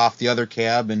windows off the other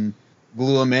cab and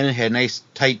glue them in. It had a nice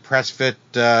tight press fit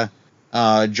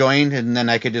joint, and then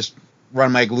I could just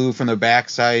run my glue from the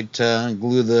backside to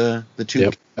glue the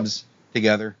two cabs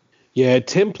together. Yeah,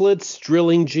 templates,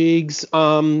 drilling jigs.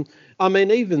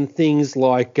 Even things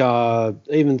like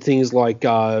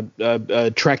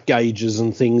track gauges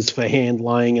and things for hand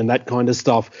laying and that kind of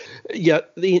stuff. Yeah,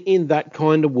 in that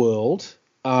kind of world,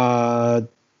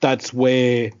 that's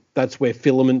where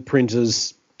filament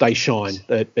printers, they shine.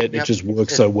 It just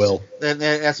works so well.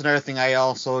 That's another thing I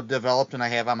also developed and I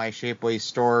have on my Shapeways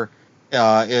store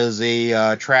is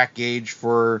a track gauge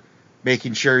for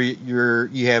making sure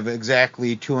you have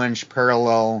exactly 2-inch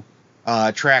parallel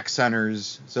track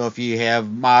centers. So if you have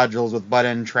modules with butt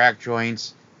end track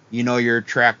joints, your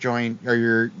track joint or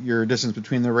your distance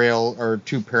between the rail or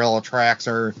two parallel tracks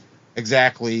are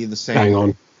exactly the same. Hang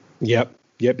on. Yep.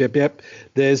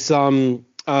 There's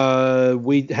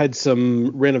we had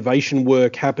some renovation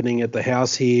work happening at the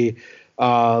house here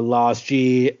last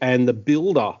year, and the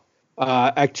builder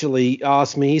actually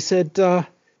asked me. He said,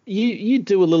 "You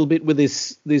do a little bit with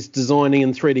this designing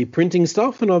and 3D printing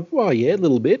stuff?" And yeah, a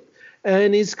little bit.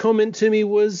 And his comment to me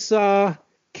was,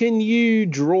 "Can you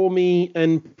draw me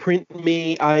and print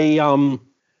me a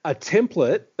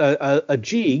template, a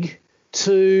jig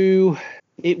to?"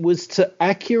 It was to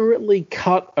accurately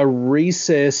cut a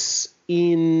recess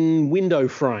in window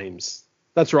frames.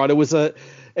 That's right. It was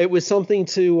something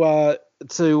to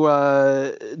do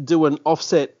an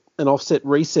offset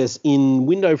recess in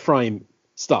window frame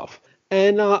stuff.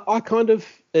 And I kind of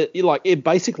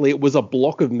basically it was a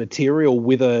block of material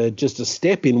with just a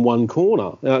step in one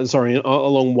corner.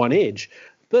 Along one edge.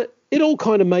 But it all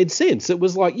kind of made sense. It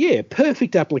was like, yeah,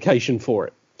 perfect application for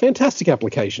it. Fantastic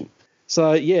application.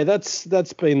 So yeah, that's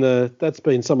been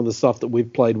some of the stuff that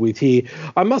we've played with here.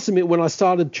 I must admit, when I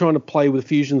started trying to play with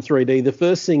Fusion 3D, the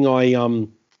first thing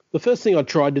the first thing I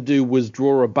tried to do was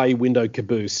draw a bay window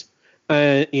caboose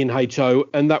in HO,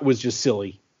 and that was just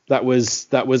silly. That was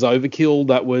overkill.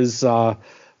 That was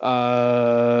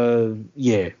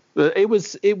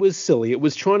It was silly. It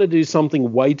was trying to do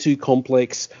something way too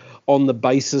complex on the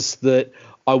basis that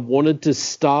I wanted to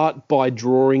start by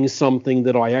drawing something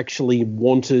that I actually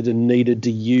wanted and needed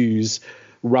to use,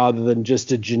 rather than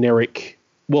just a generic,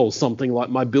 something like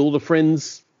my Builder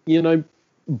Friends,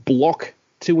 block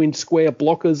 2-inch square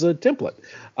block as a template.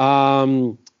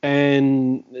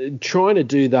 And trying to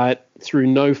do that through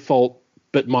no fault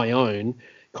but my own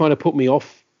kind of put me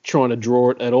off trying to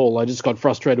draw it at all. I just got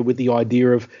frustrated with the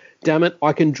idea of, damn it,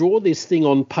 I can draw this thing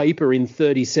on paper in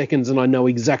 30 seconds and I know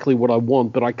exactly what I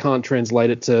want, but I can't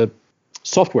translate it to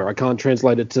software. I can't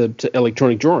translate it to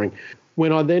electronic drawing.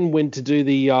 When I then went to do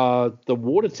the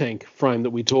water tank frame that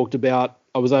we talked about,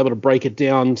 I was able to break it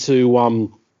down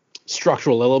to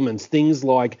structural elements, things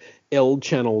like L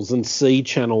channels and C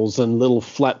channels and little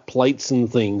flat plates and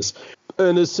things.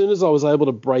 And as soon as I was able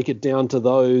to break it down to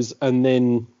those and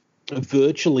then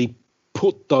virtually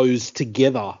put those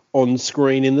together on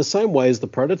screen in the same way as the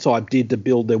prototype did to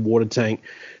build their water tank.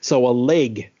 So a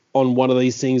leg on one of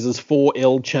these things is 4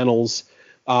 L channels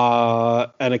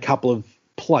and a couple of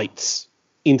plates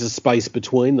interspace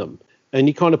between them. And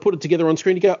you kind of put it together on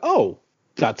screen, you go, oh,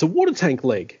 that's a water tank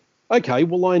leg. Okay,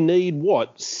 well, I need,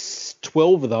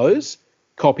 12 of those?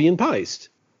 Copy and paste.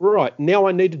 Right, now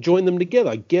I need to join them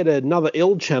together, get another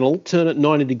L channel, turn it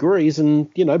 90 degrees and,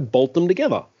 bolt them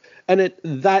together. And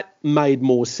that made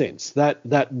more sense.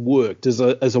 That worked as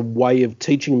a way of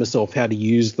teaching myself how to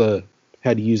use the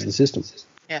system.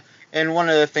 Yeah, and one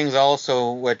of the things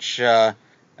also which I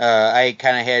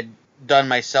kind of had done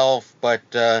myself, but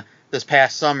this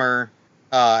past summer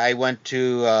I went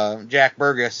to Jack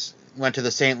Burgess, went to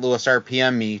the St. Louis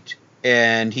RPM meet,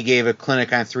 and he gave a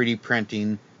clinic on 3D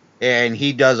printing, and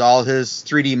he does all his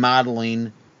 3D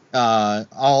modeling.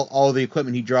 All the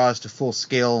equipment he draws to full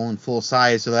scale and full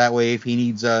size, so that way if he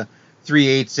needs a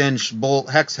 3/8 inch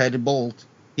hex head bolt,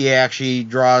 he actually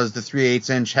draws the 3/8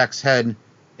 inch hex head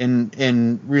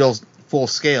in real full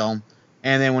scale,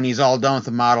 and then when he's all done with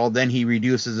the model, then he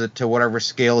reduces it to whatever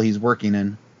scale he's working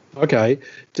in. Okay,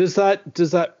 does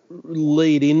that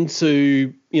lead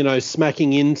into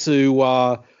smacking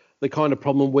into the kind of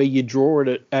problem where you draw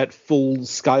it at full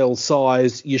scale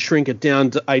size, you shrink it down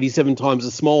to 87 times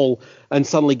as small and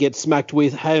suddenly get smacked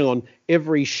with, hang on,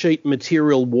 every sheet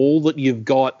material wall that you've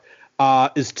got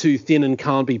is too thin and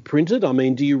can't be printed? I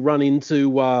mean, do you run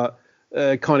into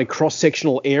kind of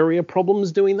cross-sectional area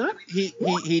problems doing that?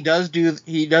 He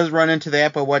does run into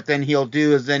that, but what then he'll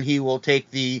do is then he will take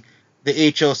the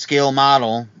HO scale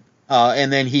model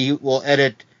and then he will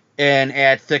edit and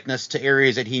add thickness to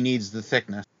areas that he needs the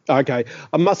thickness. Okay.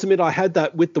 I must admit I had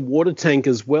that with the water tank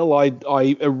as well.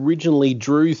 I originally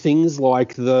drew things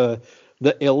like the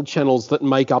L channels that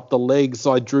make up the legs.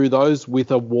 I drew those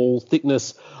with a wall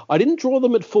thickness. I didn't draw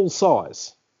them at full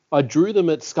size. I drew them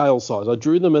at scale size. I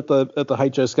drew them at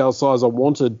the HO scale size I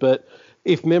wanted, but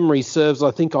if memory serves,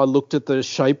 I think I looked at the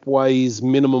Shapeways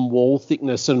minimum wall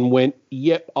thickness and went,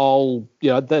 yep,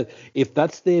 if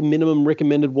that's their minimum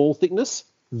recommended wall thickness,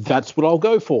 that's what I'll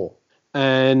go for.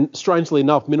 And strangely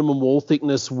enough, minimum wall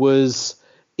thickness was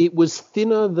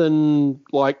thinner than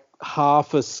like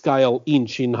half a scale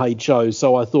inch in HO.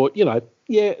 So I thought,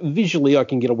 visually I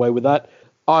can get away with that.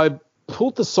 I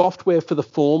put the software for the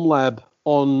Formlab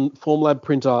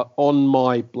printer on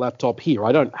my laptop here.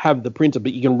 I don't have the printer,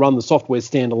 but you can run the software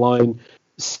standalone,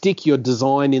 stick your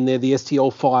design in there, the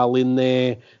STL file in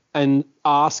there, and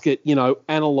ask it,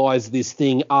 analyze this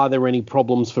thing. Are there any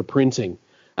problems for printing?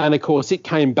 And, of course, it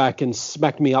came back and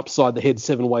smacked me upside the head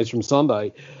 7 ways from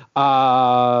Sunday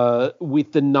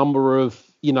with the number of,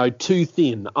 too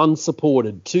thin,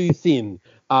 unsupported, too thin,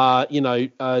 not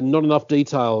enough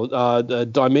detail,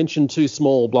 dimension too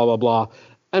small, blah, blah, blah.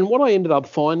 And what I ended up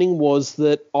finding was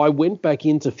that I went back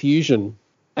into Fusion,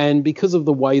 and because of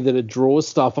the way that it draws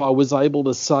stuff, I was able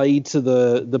to say to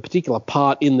the particular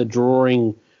part in the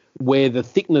drawing where the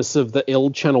thickness of the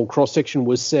L channel cross-section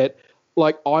was set,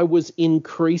 like I was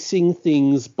increasing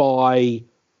things by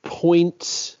I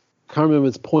can't remember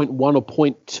if it's 0.1 or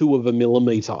 0.2 of a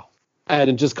millimeter. And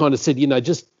it just kind of said,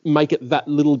 just make it that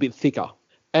little bit thicker.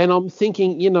 And I'm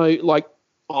thinking,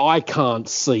 I can't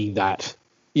see that.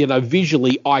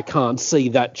 Visually, I can't see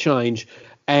that change.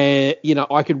 And,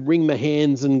 I could wring my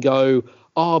hands and go,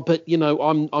 oh, but,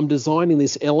 I'm designing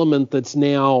this element that's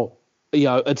now,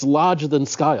 it's larger than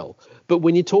scale. But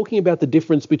when you're talking about the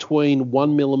difference between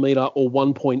 1 millimeter or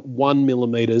 1.1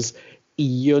 millimeters,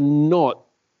 you're not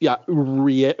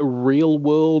real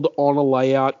world on a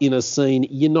layout in a scene,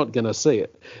 you're not going to see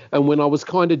it. And when I was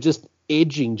kind of just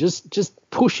edging, just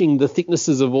pushing the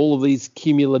thicknesses of all of these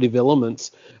cumulative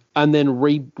elements, and then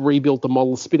rebuilt the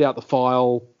model, spit out the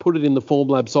file, put it in the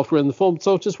Formlab software, and the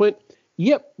Formlab just went,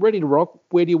 yep, ready to rock.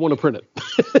 Where do you want to print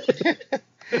it?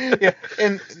 Yeah,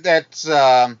 and that's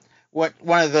what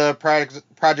one of the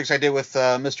projects I did with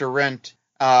Mr. Rent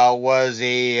was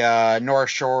a North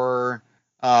Shore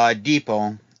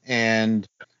depot, and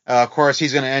of course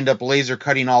he's going to end up laser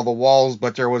cutting all the walls,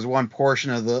 but there was one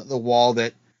portion of the wall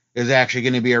that is actually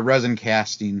going to be a resin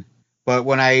casting. But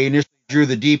when I initially drew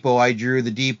the depot, I drew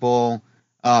the depot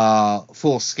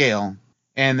full scale,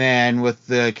 and then with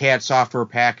the CAD software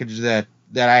package that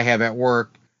I have at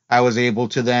work, I was able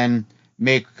to then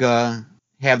make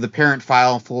have the parent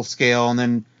file full scale,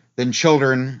 and then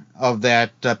children of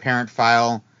that parent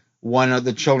file. One of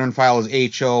the children file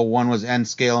was HO, one was N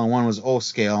scale, and one was O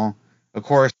scale. Of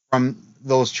course, from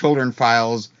those children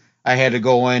files, I had to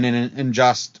go in and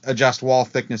adjust wall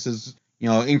thicknesses,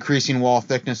 increasing wall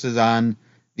thicknesses on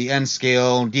the N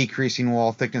scale, decreasing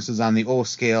wall thicknesses on the O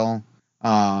scale.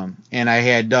 And I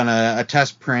had done a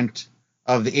test print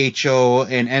of the HO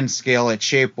and N scale at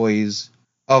Shapeways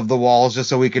of the walls, just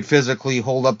so we could physically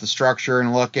hold up the structure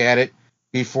and look at it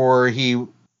before he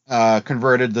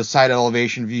converted the side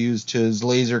elevation views to his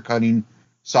laser cutting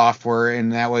software,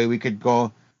 and that way we could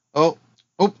go, oh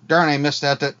darn, I missed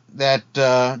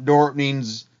that door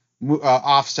opening's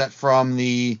offset from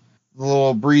the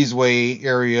little breezeway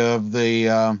area of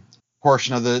the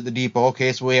portion of the depot.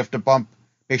 Okay, so we have to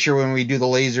make sure when we do the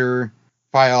laser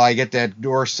file, I get that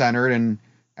door centered, and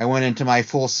I went into my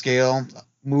full scale,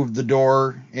 moved the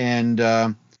door, and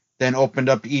then opened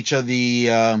up each of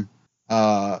the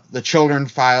children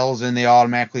files, and they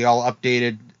automatically all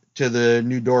updated to the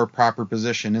new door proper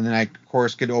position. And then I, of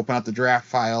course, could open up the draft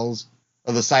files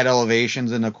of the side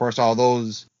elevations, and of course all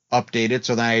those updated.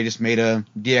 So then I just made a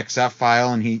DXF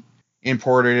file, and he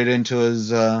imported it into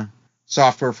his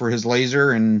software for his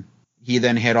laser, and he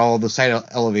then had all the side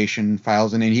elevation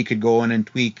files, and then he could go in and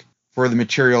tweak for the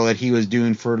material that he was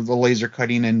doing for the laser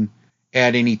cutting and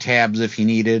add any tabs if he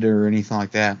needed or anything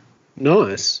like that.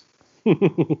 Nice.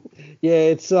 Yeah,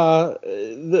 it's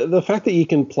the fact that you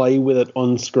can play with it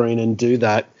on screen and do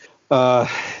that,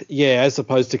 as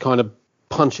opposed to kind of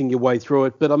punching your way through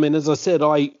it. But I mean, as I said,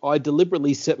 I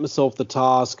deliberately set myself the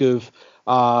task of,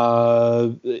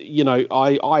 I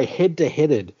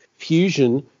head-to-headed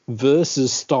Fusion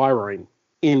versus styrene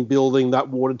in building that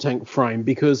water tank frame,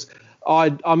 because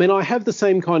I have the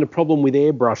same kind of problem with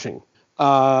airbrushing.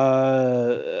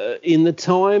 In the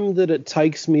time that it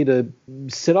takes me to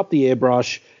set up the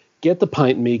airbrush, get the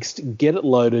paint mixed, get it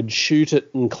loaded, shoot it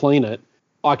and clean it,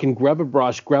 I can grab a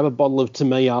brush, grab a bottle of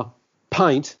Tamiya,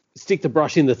 paint, stick the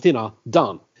brush in the thinner,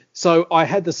 done. So I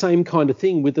had the same kind of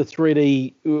thing with the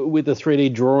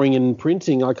 3D drawing and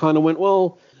printing. I kind of went,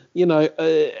 well,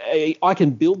 I can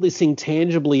build this thing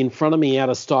tangibly in front of me out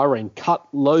of styrene, cut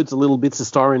loads of little bits of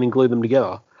styrene and glue them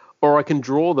together. Or I can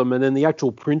draw them, and then the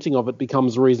actual printing of it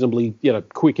becomes reasonably,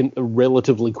 quick and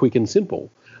relatively quick and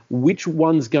simple. Which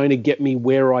one's going to get me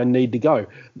where I need to go?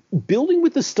 Building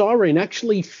with the styrene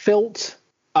actually felt,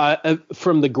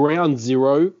 from the ground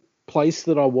zero place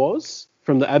that I was,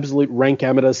 from the absolute rank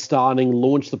amateur starting,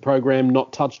 launched the program,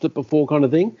 not touched it before kind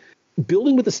of thing,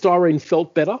 building with the styrene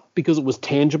felt better because it was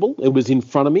tangible. It was in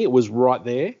front of me. It was right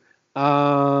there.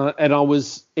 And I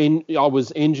was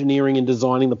engineering and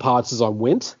designing the parts as I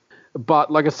went.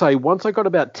 But like I say, once I got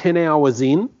about 10 hours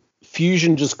in,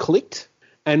 Fusion just clicked.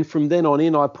 And from then on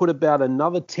in, I put about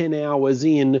another 10 hours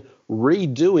in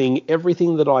redoing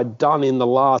everything that I'd done in the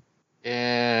last.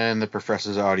 And the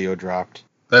professor's audio dropped.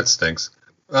 That stinks.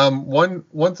 One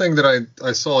thing that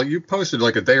I saw, you posted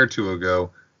like a day or two ago,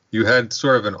 you had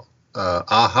sort of an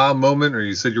aha moment, or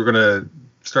you said you were going to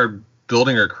start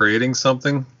building or creating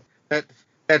something.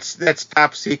 That's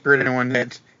top secret. Anyone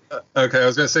that. Okay, I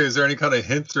was going to say, is there any kind of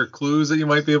hints or clues that you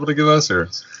might be able to give us, or?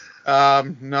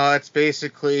 No, it's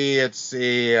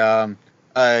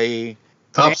a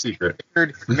top secret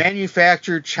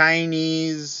manufactured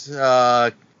Chinese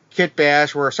kit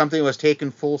bash where something was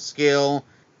taken full scale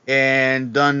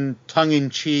and done tongue in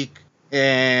cheek,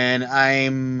 and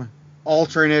I'm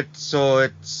altering it so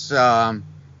it's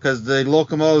because the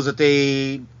locomotives that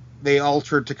they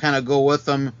altered to kind of go with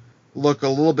them look a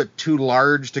little bit too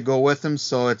large to go with them,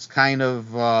 so it's kind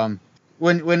of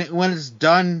when it's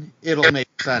done, it'll make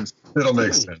sense. It'll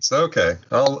make sense. Okay,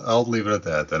 I'll leave it at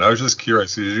that then. I was just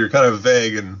curious. You're kind of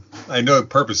vague, and I know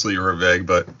purposely you were vague,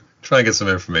 but try and get some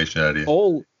information out of you.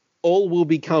 All will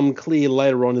become clear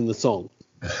later on in the song.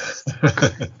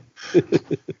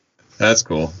 That's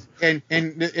cool. And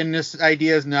this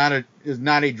idea is not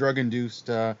a drug induced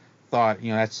thought.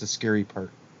 That's the scary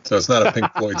part. So it's not a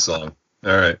Pink Floyd song.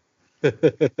 All right.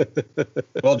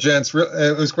 Well, gents,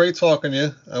 it was great talking to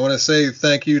you. I want to say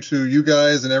thank you to you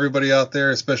guys and everybody out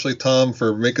there, especially Tom,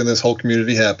 for making this whole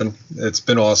community happen. It's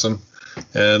been awesome,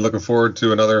 and looking forward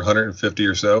to another 150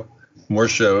 or so more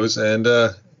shows. And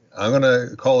I'm going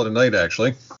to call it a night,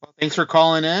 actually. Well, thanks for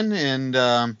calling in.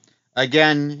 And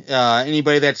again,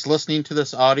 anybody that's listening to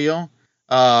this audio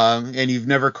and you've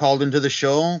never called into the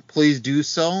show, please do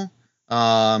so.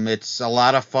 It's a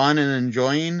lot of fun and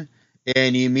enjoying.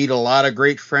 And you meet a lot of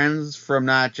great friends from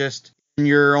not just in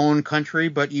your own country,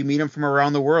 but you meet them from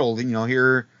around the world.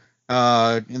 Here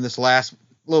in this last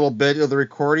little bit of the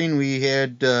recording, we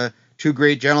had two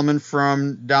great gentlemen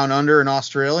from down under in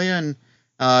Australia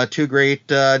and two great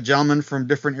gentlemen from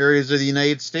different areas of the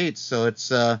United States. So it's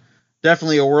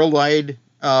definitely a worldwide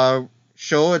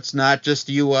show. It's not just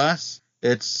U.S.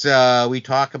 It's we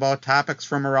talk about topics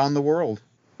from around the world.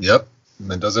 Yep.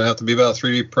 It doesn't have to be about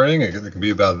 3D printing. It can be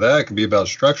about that. It can be about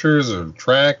structures or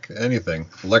track, anything.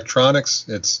 Electronics.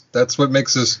 That's what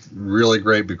makes this really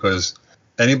great, because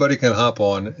anybody can hop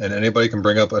on and anybody can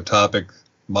bring up a topic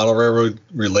model railroad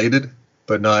related,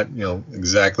 but not,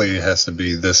 exactly has to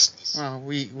be this.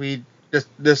 We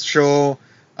this show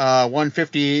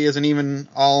 150 isn't even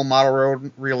all model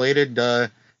railroad related.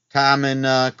 Tom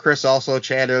and Chris also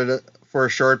chatted for a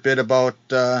short bit about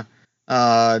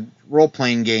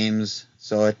role-playing games.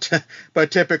 But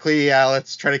typically,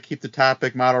 let's try to keep the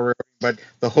topic model railroad, but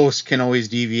the host can always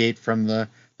deviate from the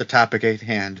topic at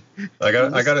hand. I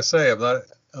gotta say,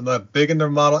 I'm not big into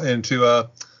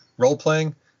role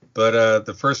playing, but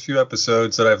the first few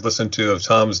episodes that I've listened to of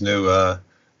Tom's new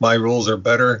My Rules Are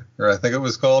Better, or I think it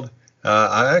was called,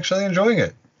 I'm actually enjoying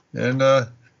it, and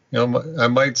I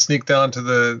might sneak down to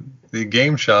the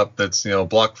game shop that's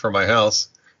blocked from my house,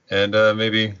 and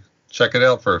maybe check it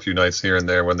out for a few nights here and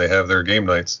there when they have their game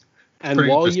nights. And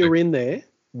while you're in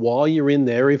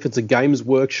there, if it's a Games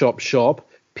Workshop shop,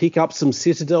 pick up some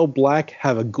Citadel Black,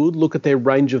 have a good look at their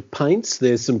range of paints.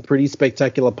 There's some pretty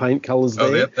spectacular paint colors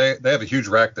there. They have a huge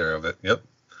rack there of it. Yep.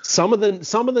 Some of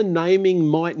the naming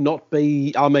might not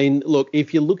be. I mean, look,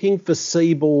 if you're looking for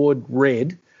Seaboard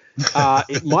Red,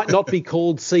 it might not be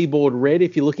called Seaboard Red.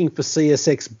 If you're looking for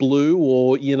CSX Blue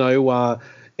or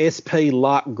SP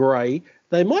Lark Grey,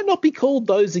 they might not be called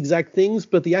those exact things,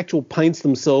 but the actual paints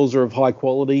themselves are of high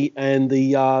quality, and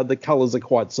the colours are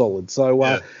quite solid.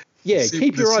 So,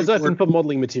 keep your eyes open for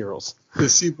modelling materials. The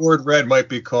Seaboard Red might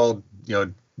be called,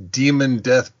 Demon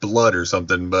Death Blood or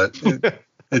something, but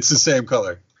it's the same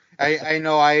color. I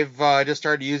know I've just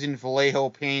started using Vallejo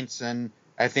paints, and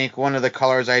I think one of the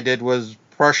colors I did was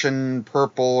Prussian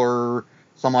purple or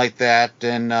something like that.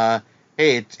 And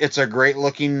hey, it's a great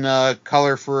looking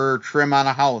color for trim on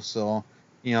a house. So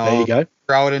there you go.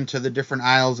 Out into the different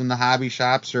aisles in the hobby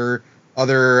shops or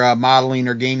other modeling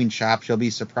or gaming shops, you'll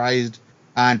be surprised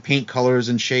on paint colors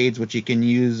and shades which you can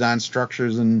use on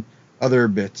structures and other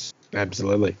bits.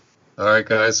 Absolutely. All right,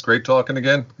 guys. Great talking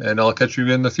again, and I'll catch you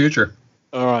in the future.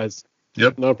 All right.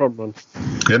 Yep. No problem,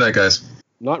 Ron. Good night, guys.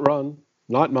 Night, Ron.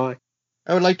 Night, Mike.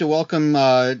 I would like to welcome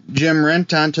Jim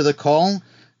Rent onto the call.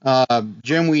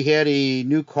 Jim, we had a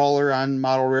new caller on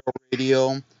Model Rail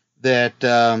Radio that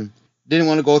didn't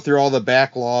want to go through all the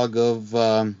backlog of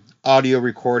audio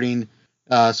recording.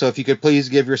 So if you could please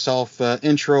give yourself an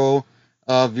intro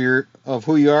of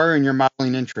who you are and your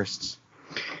modeling interests.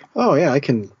 Oh, yeah, I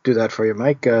can do that for you,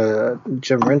 Mike.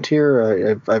 Jim Rent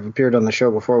here. I've appeared on the show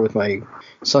before with my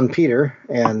son, Peter.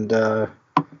 And,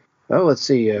 let's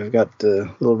see. I've got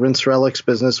the little Rinse Relics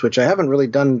business, which I haven't really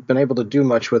been able to do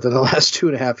much with in the last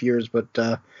 2.5 years.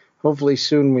 But hopefully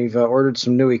soon we've ordered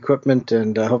some new equipment,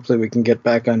 and hopefully we can get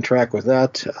back on track with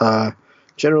that.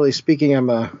 Generally speaking, I'm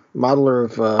a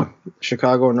modeler of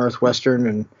Chicago Northwestern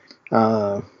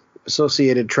and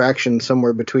associated traction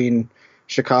somewhere between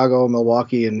Chicago,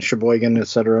 Milwaukee, and Sheboygan,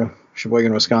 etc.,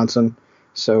 Sheboygan, Wisconsin.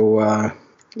 So,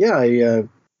 I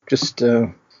just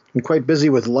been quite busy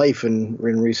with life in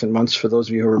recent months, for those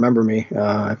of you who remember me.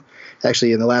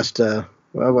 Actually, in the last,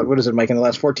 what is it, Mike? In the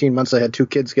last 14 months, I had 2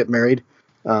 kids get married,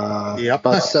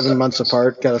 about 7 months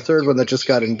apart. Got a third one that just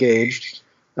got engaged.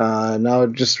 Now,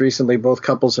 just recently, both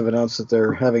couples have announced that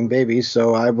they're having babies,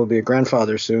 so I will be a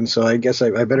grandfather soon. So I guess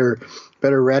I better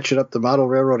ratchet up the model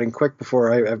railroading quick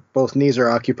before both knees are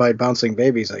occupied bouncing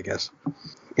babies, I guess.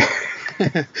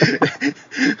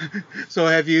 So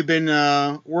have you been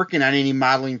working on any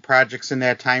modeling projects in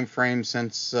that time frame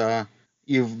since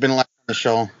you've been on the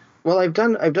show? Well, I've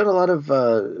done a lot of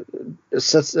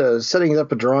setting up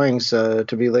drawings to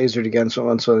be lasered against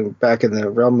one, so back in the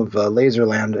realm of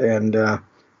Laserland, and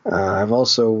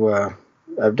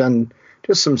I've done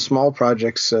just some small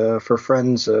projects for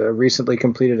friends. Recently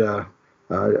completed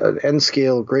an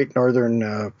N-scale Great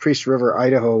Northern Priest River,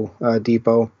 Idaho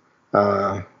depot,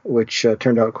 which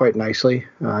turned out quite nicely.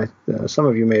 Some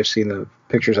of you may have seen the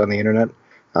pictures on the internet,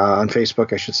 on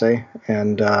Facebook, I should say.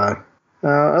 And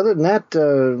other than that,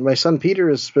 my son Peter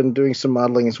has been doing some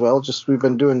modeling as well. We've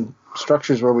been doing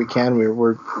structures where we can.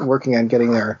 We're working on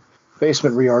getting our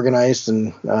basement reorganized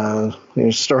and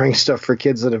storing stuff for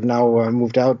kids that have now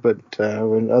moved out, but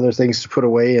other things to put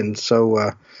away. And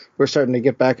so we're starting to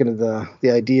get back into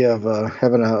the idea of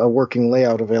having a working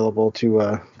layout available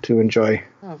to enjoy.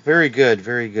 Oh, very good,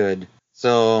 very good.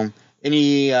 So,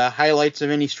 any highlights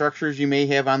of any structures you may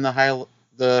have on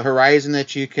the horizon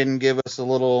that you can give us a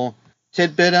little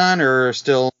tidbit on, or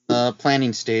still in the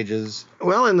planning stages?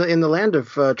 Well, in the land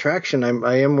of traction,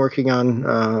 I am working on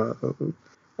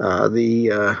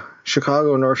the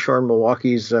Chicago, North Shore,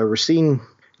 Milwaukee's Racine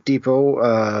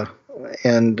Depot,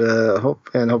 and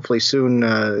hopefully soon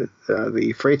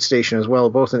the freight station as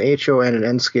well, both an HO and an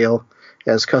N scale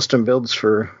as custom builds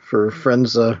for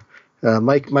friends.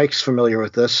 Mike's familiar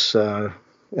with this,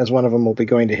 as one of them will be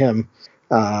going to him.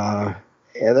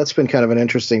 Yeah, that's been kind of an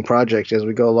interesting project. As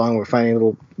we go along, we're finding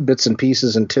little bits and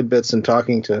pieces and tidbits and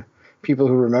talking to people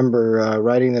who remember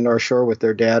riding the North Shore with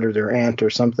their dad or their aunt or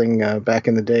something back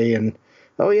in the day. And,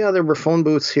 oh, yeah, there were phone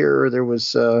booths here. There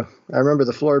was, I remember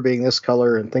the floor being this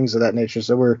color and things of that nature.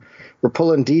 So we're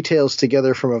pulling details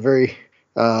together from a very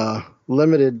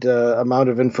limited amount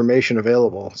of information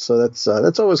available. So that's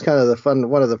always kind of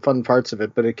one of the fun parts of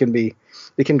it. But it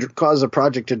can cause a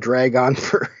project to drag on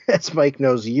for, as Mike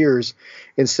knows, years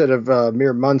instead of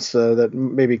mere months that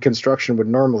maybe construction would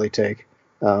normally take.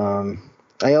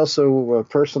 I also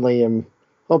personally am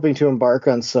hoping to embark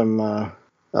on some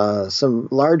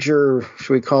larger,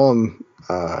 should we call them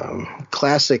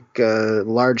classic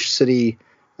large city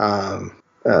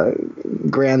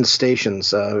grand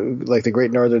stations, like the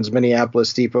Great Northern's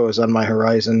Minneapolis Depot is on my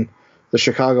horizon, the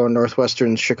Chicago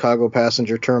Northwestern Chicago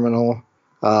Passenger Terminal,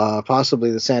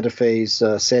 possibly the Santa Fe's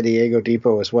San Diego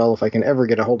Depot as well, if I can ever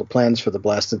get a hold of plans for the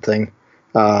blasted thing.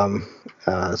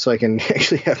 So I can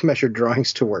actually have measured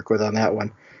drawings to work with on that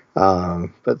one.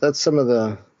 But that's some of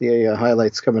the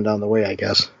highlights coming down the way, I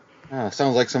guess.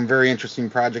 Sounds like some very interesting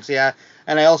projects. Yeah,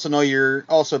 and I also know you're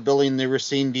also building the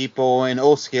Racine Depot in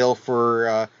O-scale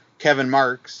for Kevin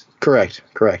Marks. Correct.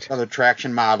 Another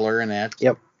traction modeler in that.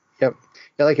 Yep. Yeah,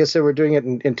 like I said, we're doing it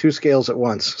in two scales at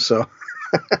once. So.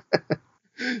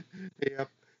 Yep.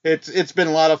 It's been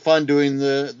a lot of fun doing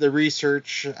the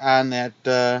research on that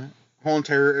whole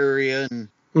entire area, and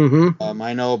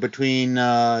I know between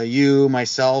you,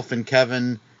 myself, and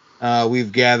Kevin,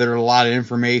 we've gathered a lot of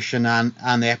information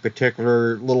on that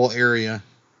particular little area.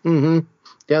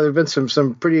 Yeah, there've been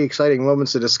some pretty exciting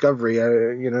moments of discovery.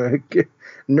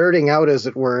 Nerding out, as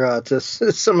it were, to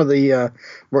some of the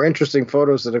more interesting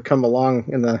photos that have come along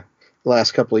in the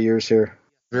last couple of years here.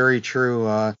 Very true.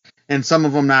 And some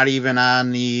of them not even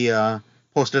on the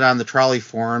posted on the trolley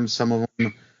forums. Some of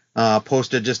them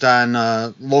posted just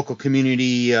on local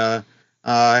community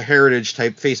heritage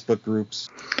type Facebook groups.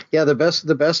 Yeah, the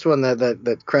best one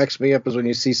that cracks me up is when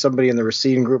you see somebody in the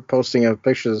Racine group posting of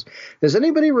pictures. Does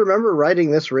anybody remember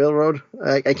riding this railroad?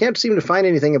 I can't seem to find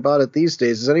anything about it these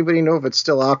days. Does anybody know if it's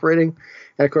still operating?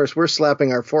 And of course, we're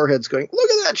slapping our foreheads, going, "Look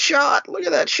at that shot! Look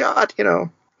at that shot!"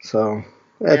 So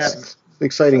that's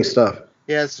exciting stuff.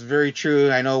 Yeah, it's very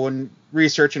true. I know when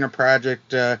researching a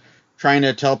project, trying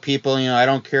to tell people, I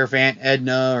don't care if Aunt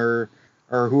Edna or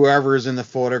whoever is in the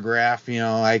photograph,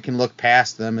 I can look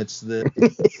past them. It's the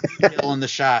detail in the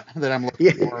shot that I'm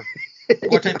looking for.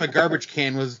 What type of garbage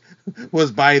can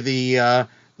was by the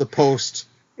post?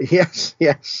 Yes.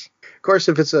 Of course,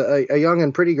 if it's a young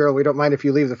and pretty girl, we don't mind if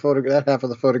you leave that half of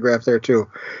the photograph there too.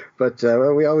 But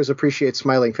we always appreciate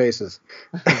smiling faces.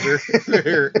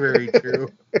 Very, very true.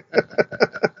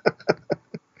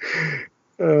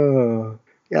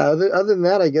 Yeah. Other than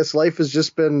that, I guess life has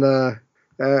just been.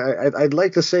 I'd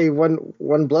like to say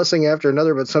one blessing after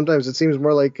another, but sometimes it seems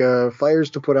more like fires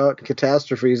to put out,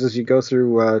 catastrophes as you go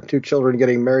through two children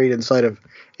getting married inside of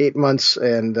 8 months,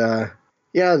 and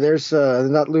there's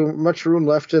not much room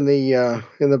left in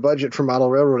the budget for model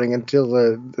railroading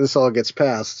until this all gets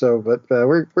passed. So, but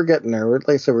we're getting there. Like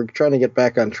I said, we're trying to get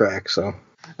back on track. So.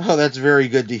 Oh, that's very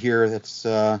good to hear. That's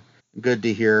good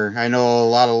to hear. I know a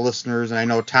lot of listeners, and I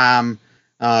know Tom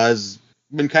has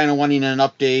been kind of wanting an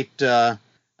update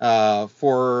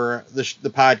for the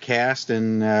podcast,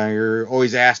 and you're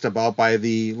always asked about by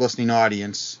the listening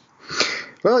audience.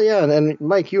 Well, yeah, and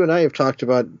Mike, you and I have talked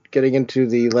about getting into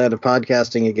the land of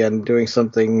podcasting again, doing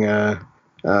something a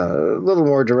little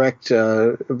more direct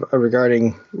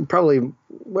regarding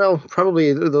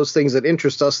probably those things that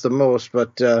interest us the most.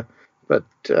 But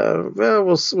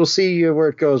we'll see where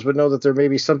it goes. But know that there may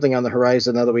be something on the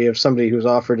horizon now that we have somebody who's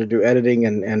offered to do editing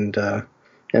and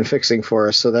fixing for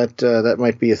us. So that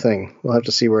might be a thing. We'll have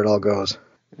to see where it all goes.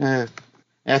 I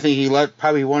think he let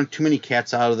probably one too many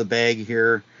cats out of the bag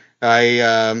here. I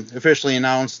officially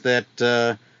announced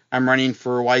that I'm running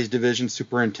for Wise Division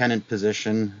Superintendent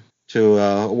position to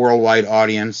a worldwide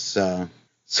audience.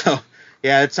 So,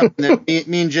 yeah, it's something that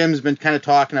me and Jim's been kind of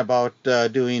talking about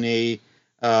doing a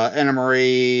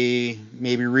NMRA,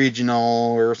 maybe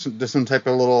regional or some type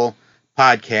of little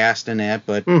podcast and that.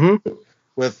 But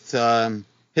with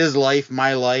his life,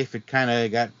 my life, it kind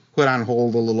of got put on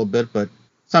hold a little bit. But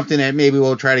something that maybe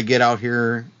we'll try to get out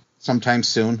here sometime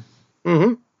soon.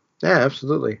 Mm-hmm. Yeah,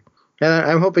 absolutely. And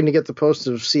I'm hoping to get the post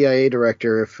of CIA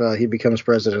director if he becomes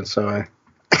president. So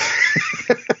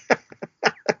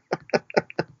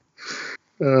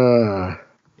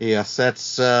yes,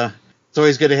 that's it's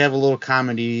always good to have a little good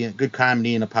comedy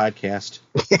in a podcast.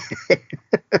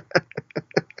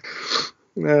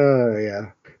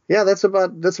 Yeah. Yeah, that's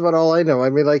about all I know. I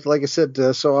mean, like I said,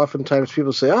 so oftentimes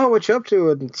people say, "Oh, what you up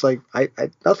to?" And it's like, I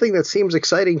nothing that seems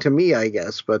exciting to me, I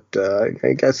guess. But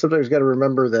I guess sometimes got to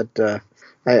remember that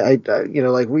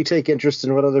like we take interest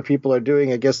in what other people are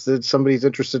doing. I guess that somebody's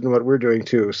interested in what we're doing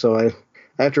too. So I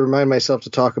have to remind myself to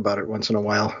talk about it once in a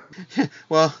while.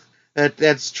 Well,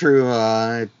 that's true.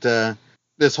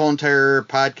 This whole entire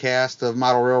podcast of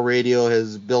Model Rail Radio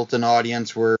has built an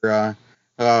audience where.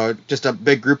 Just a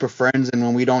big group of friends, and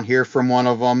when we don't hear from one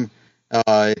of them,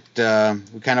 we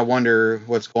kind of wonder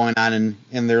what's going on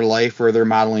in their life or their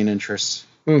modeling interests.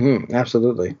 Mm-hmm,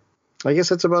 absolutely. I guess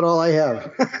that's about all I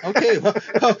have. Okay.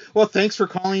 Well, thanks for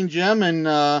calling, Jim,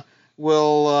 and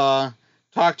we'll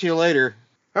talk to you later.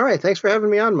 All right. Thanks for having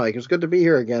me on, Mike. It was good to be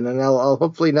here again, and I'll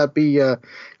hopefully not be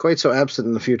quite so absent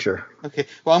in the future. Okay.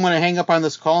 Well, I'm going to hang up on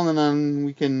this call, and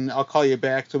then I'll call you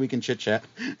back so we can chit-chat.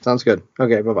 Sounds good.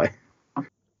 Okay. Bye-bye.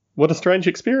 What a strange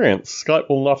experience. Skype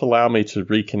will not allow me to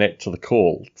reconnect to the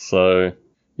call. So,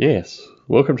 yes,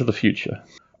 welcome to the future.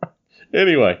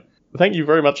 Anyway, thank you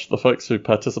very much to the folks who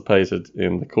participated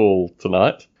in the call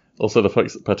tonight. Also the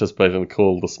folks that participated in the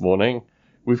call this morning.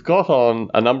 We've got on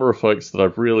a number of folks that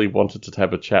I've really wanted to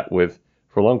have a chat with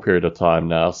for a long period of time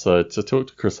now. So to talk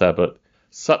to Chris Abbott,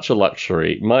 such a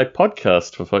luxury. My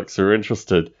podcast, for folks who are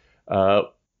interested,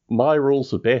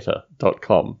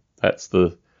 myrulesarbetter.com. That's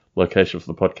the location for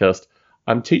the podcast.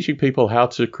 I'm teaching people how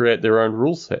to create their own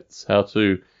rule sets, how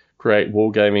to create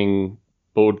wargaming,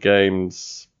 board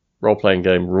games, role-playing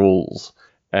game rules,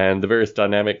 and the various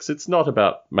dynamics. It's not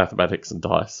about mathematics and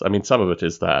dice. I mean, some of it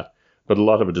is that, but a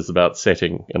lot of it is about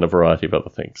setting and a variety of other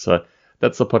things. So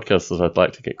that's the podcast that I'd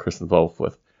like to get Chris involved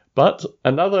with. But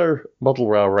another Model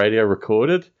Rail Radio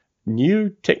recorded. New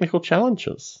technical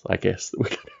challenges, I guess, that we're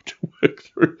going to have to work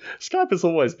through. Skype has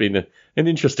always been an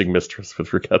interesting mistress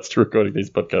with regards to recording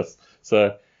these podcasts.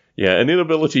 So, yeah, an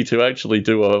inability to actually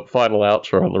do a final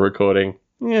outro on the recording.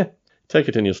 Yeah, take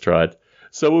it in your stride.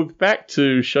 So we're back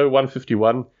to show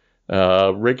 151,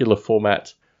 regular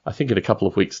format, I think in a couple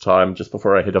of weeks' time, just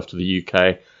before I head off to the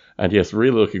UK. And yes,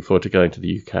 really looking forward to going to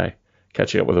the UK,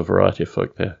 catching up with a variety of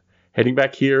folk there. Heading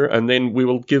back here, and then we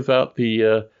will give out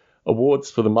the awards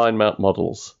for the Mindmount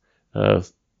Models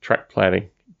track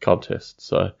planning contest.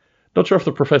 So not sure if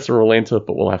the professor will enter,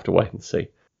 but we'll have to wait and see.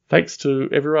 Thanks to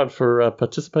everyone for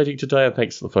participating today, and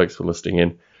thanks to the folks for listening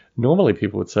in. Normally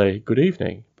people would say good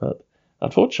evening, but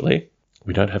unfortunately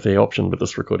we don't have the option with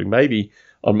this recording. Maybe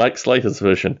on Mike Slater's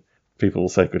version people will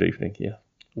say good evening, yeah,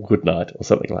 or good night or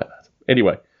something like that.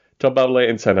 Anyway, Tom Butler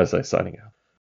in San Jose signing out.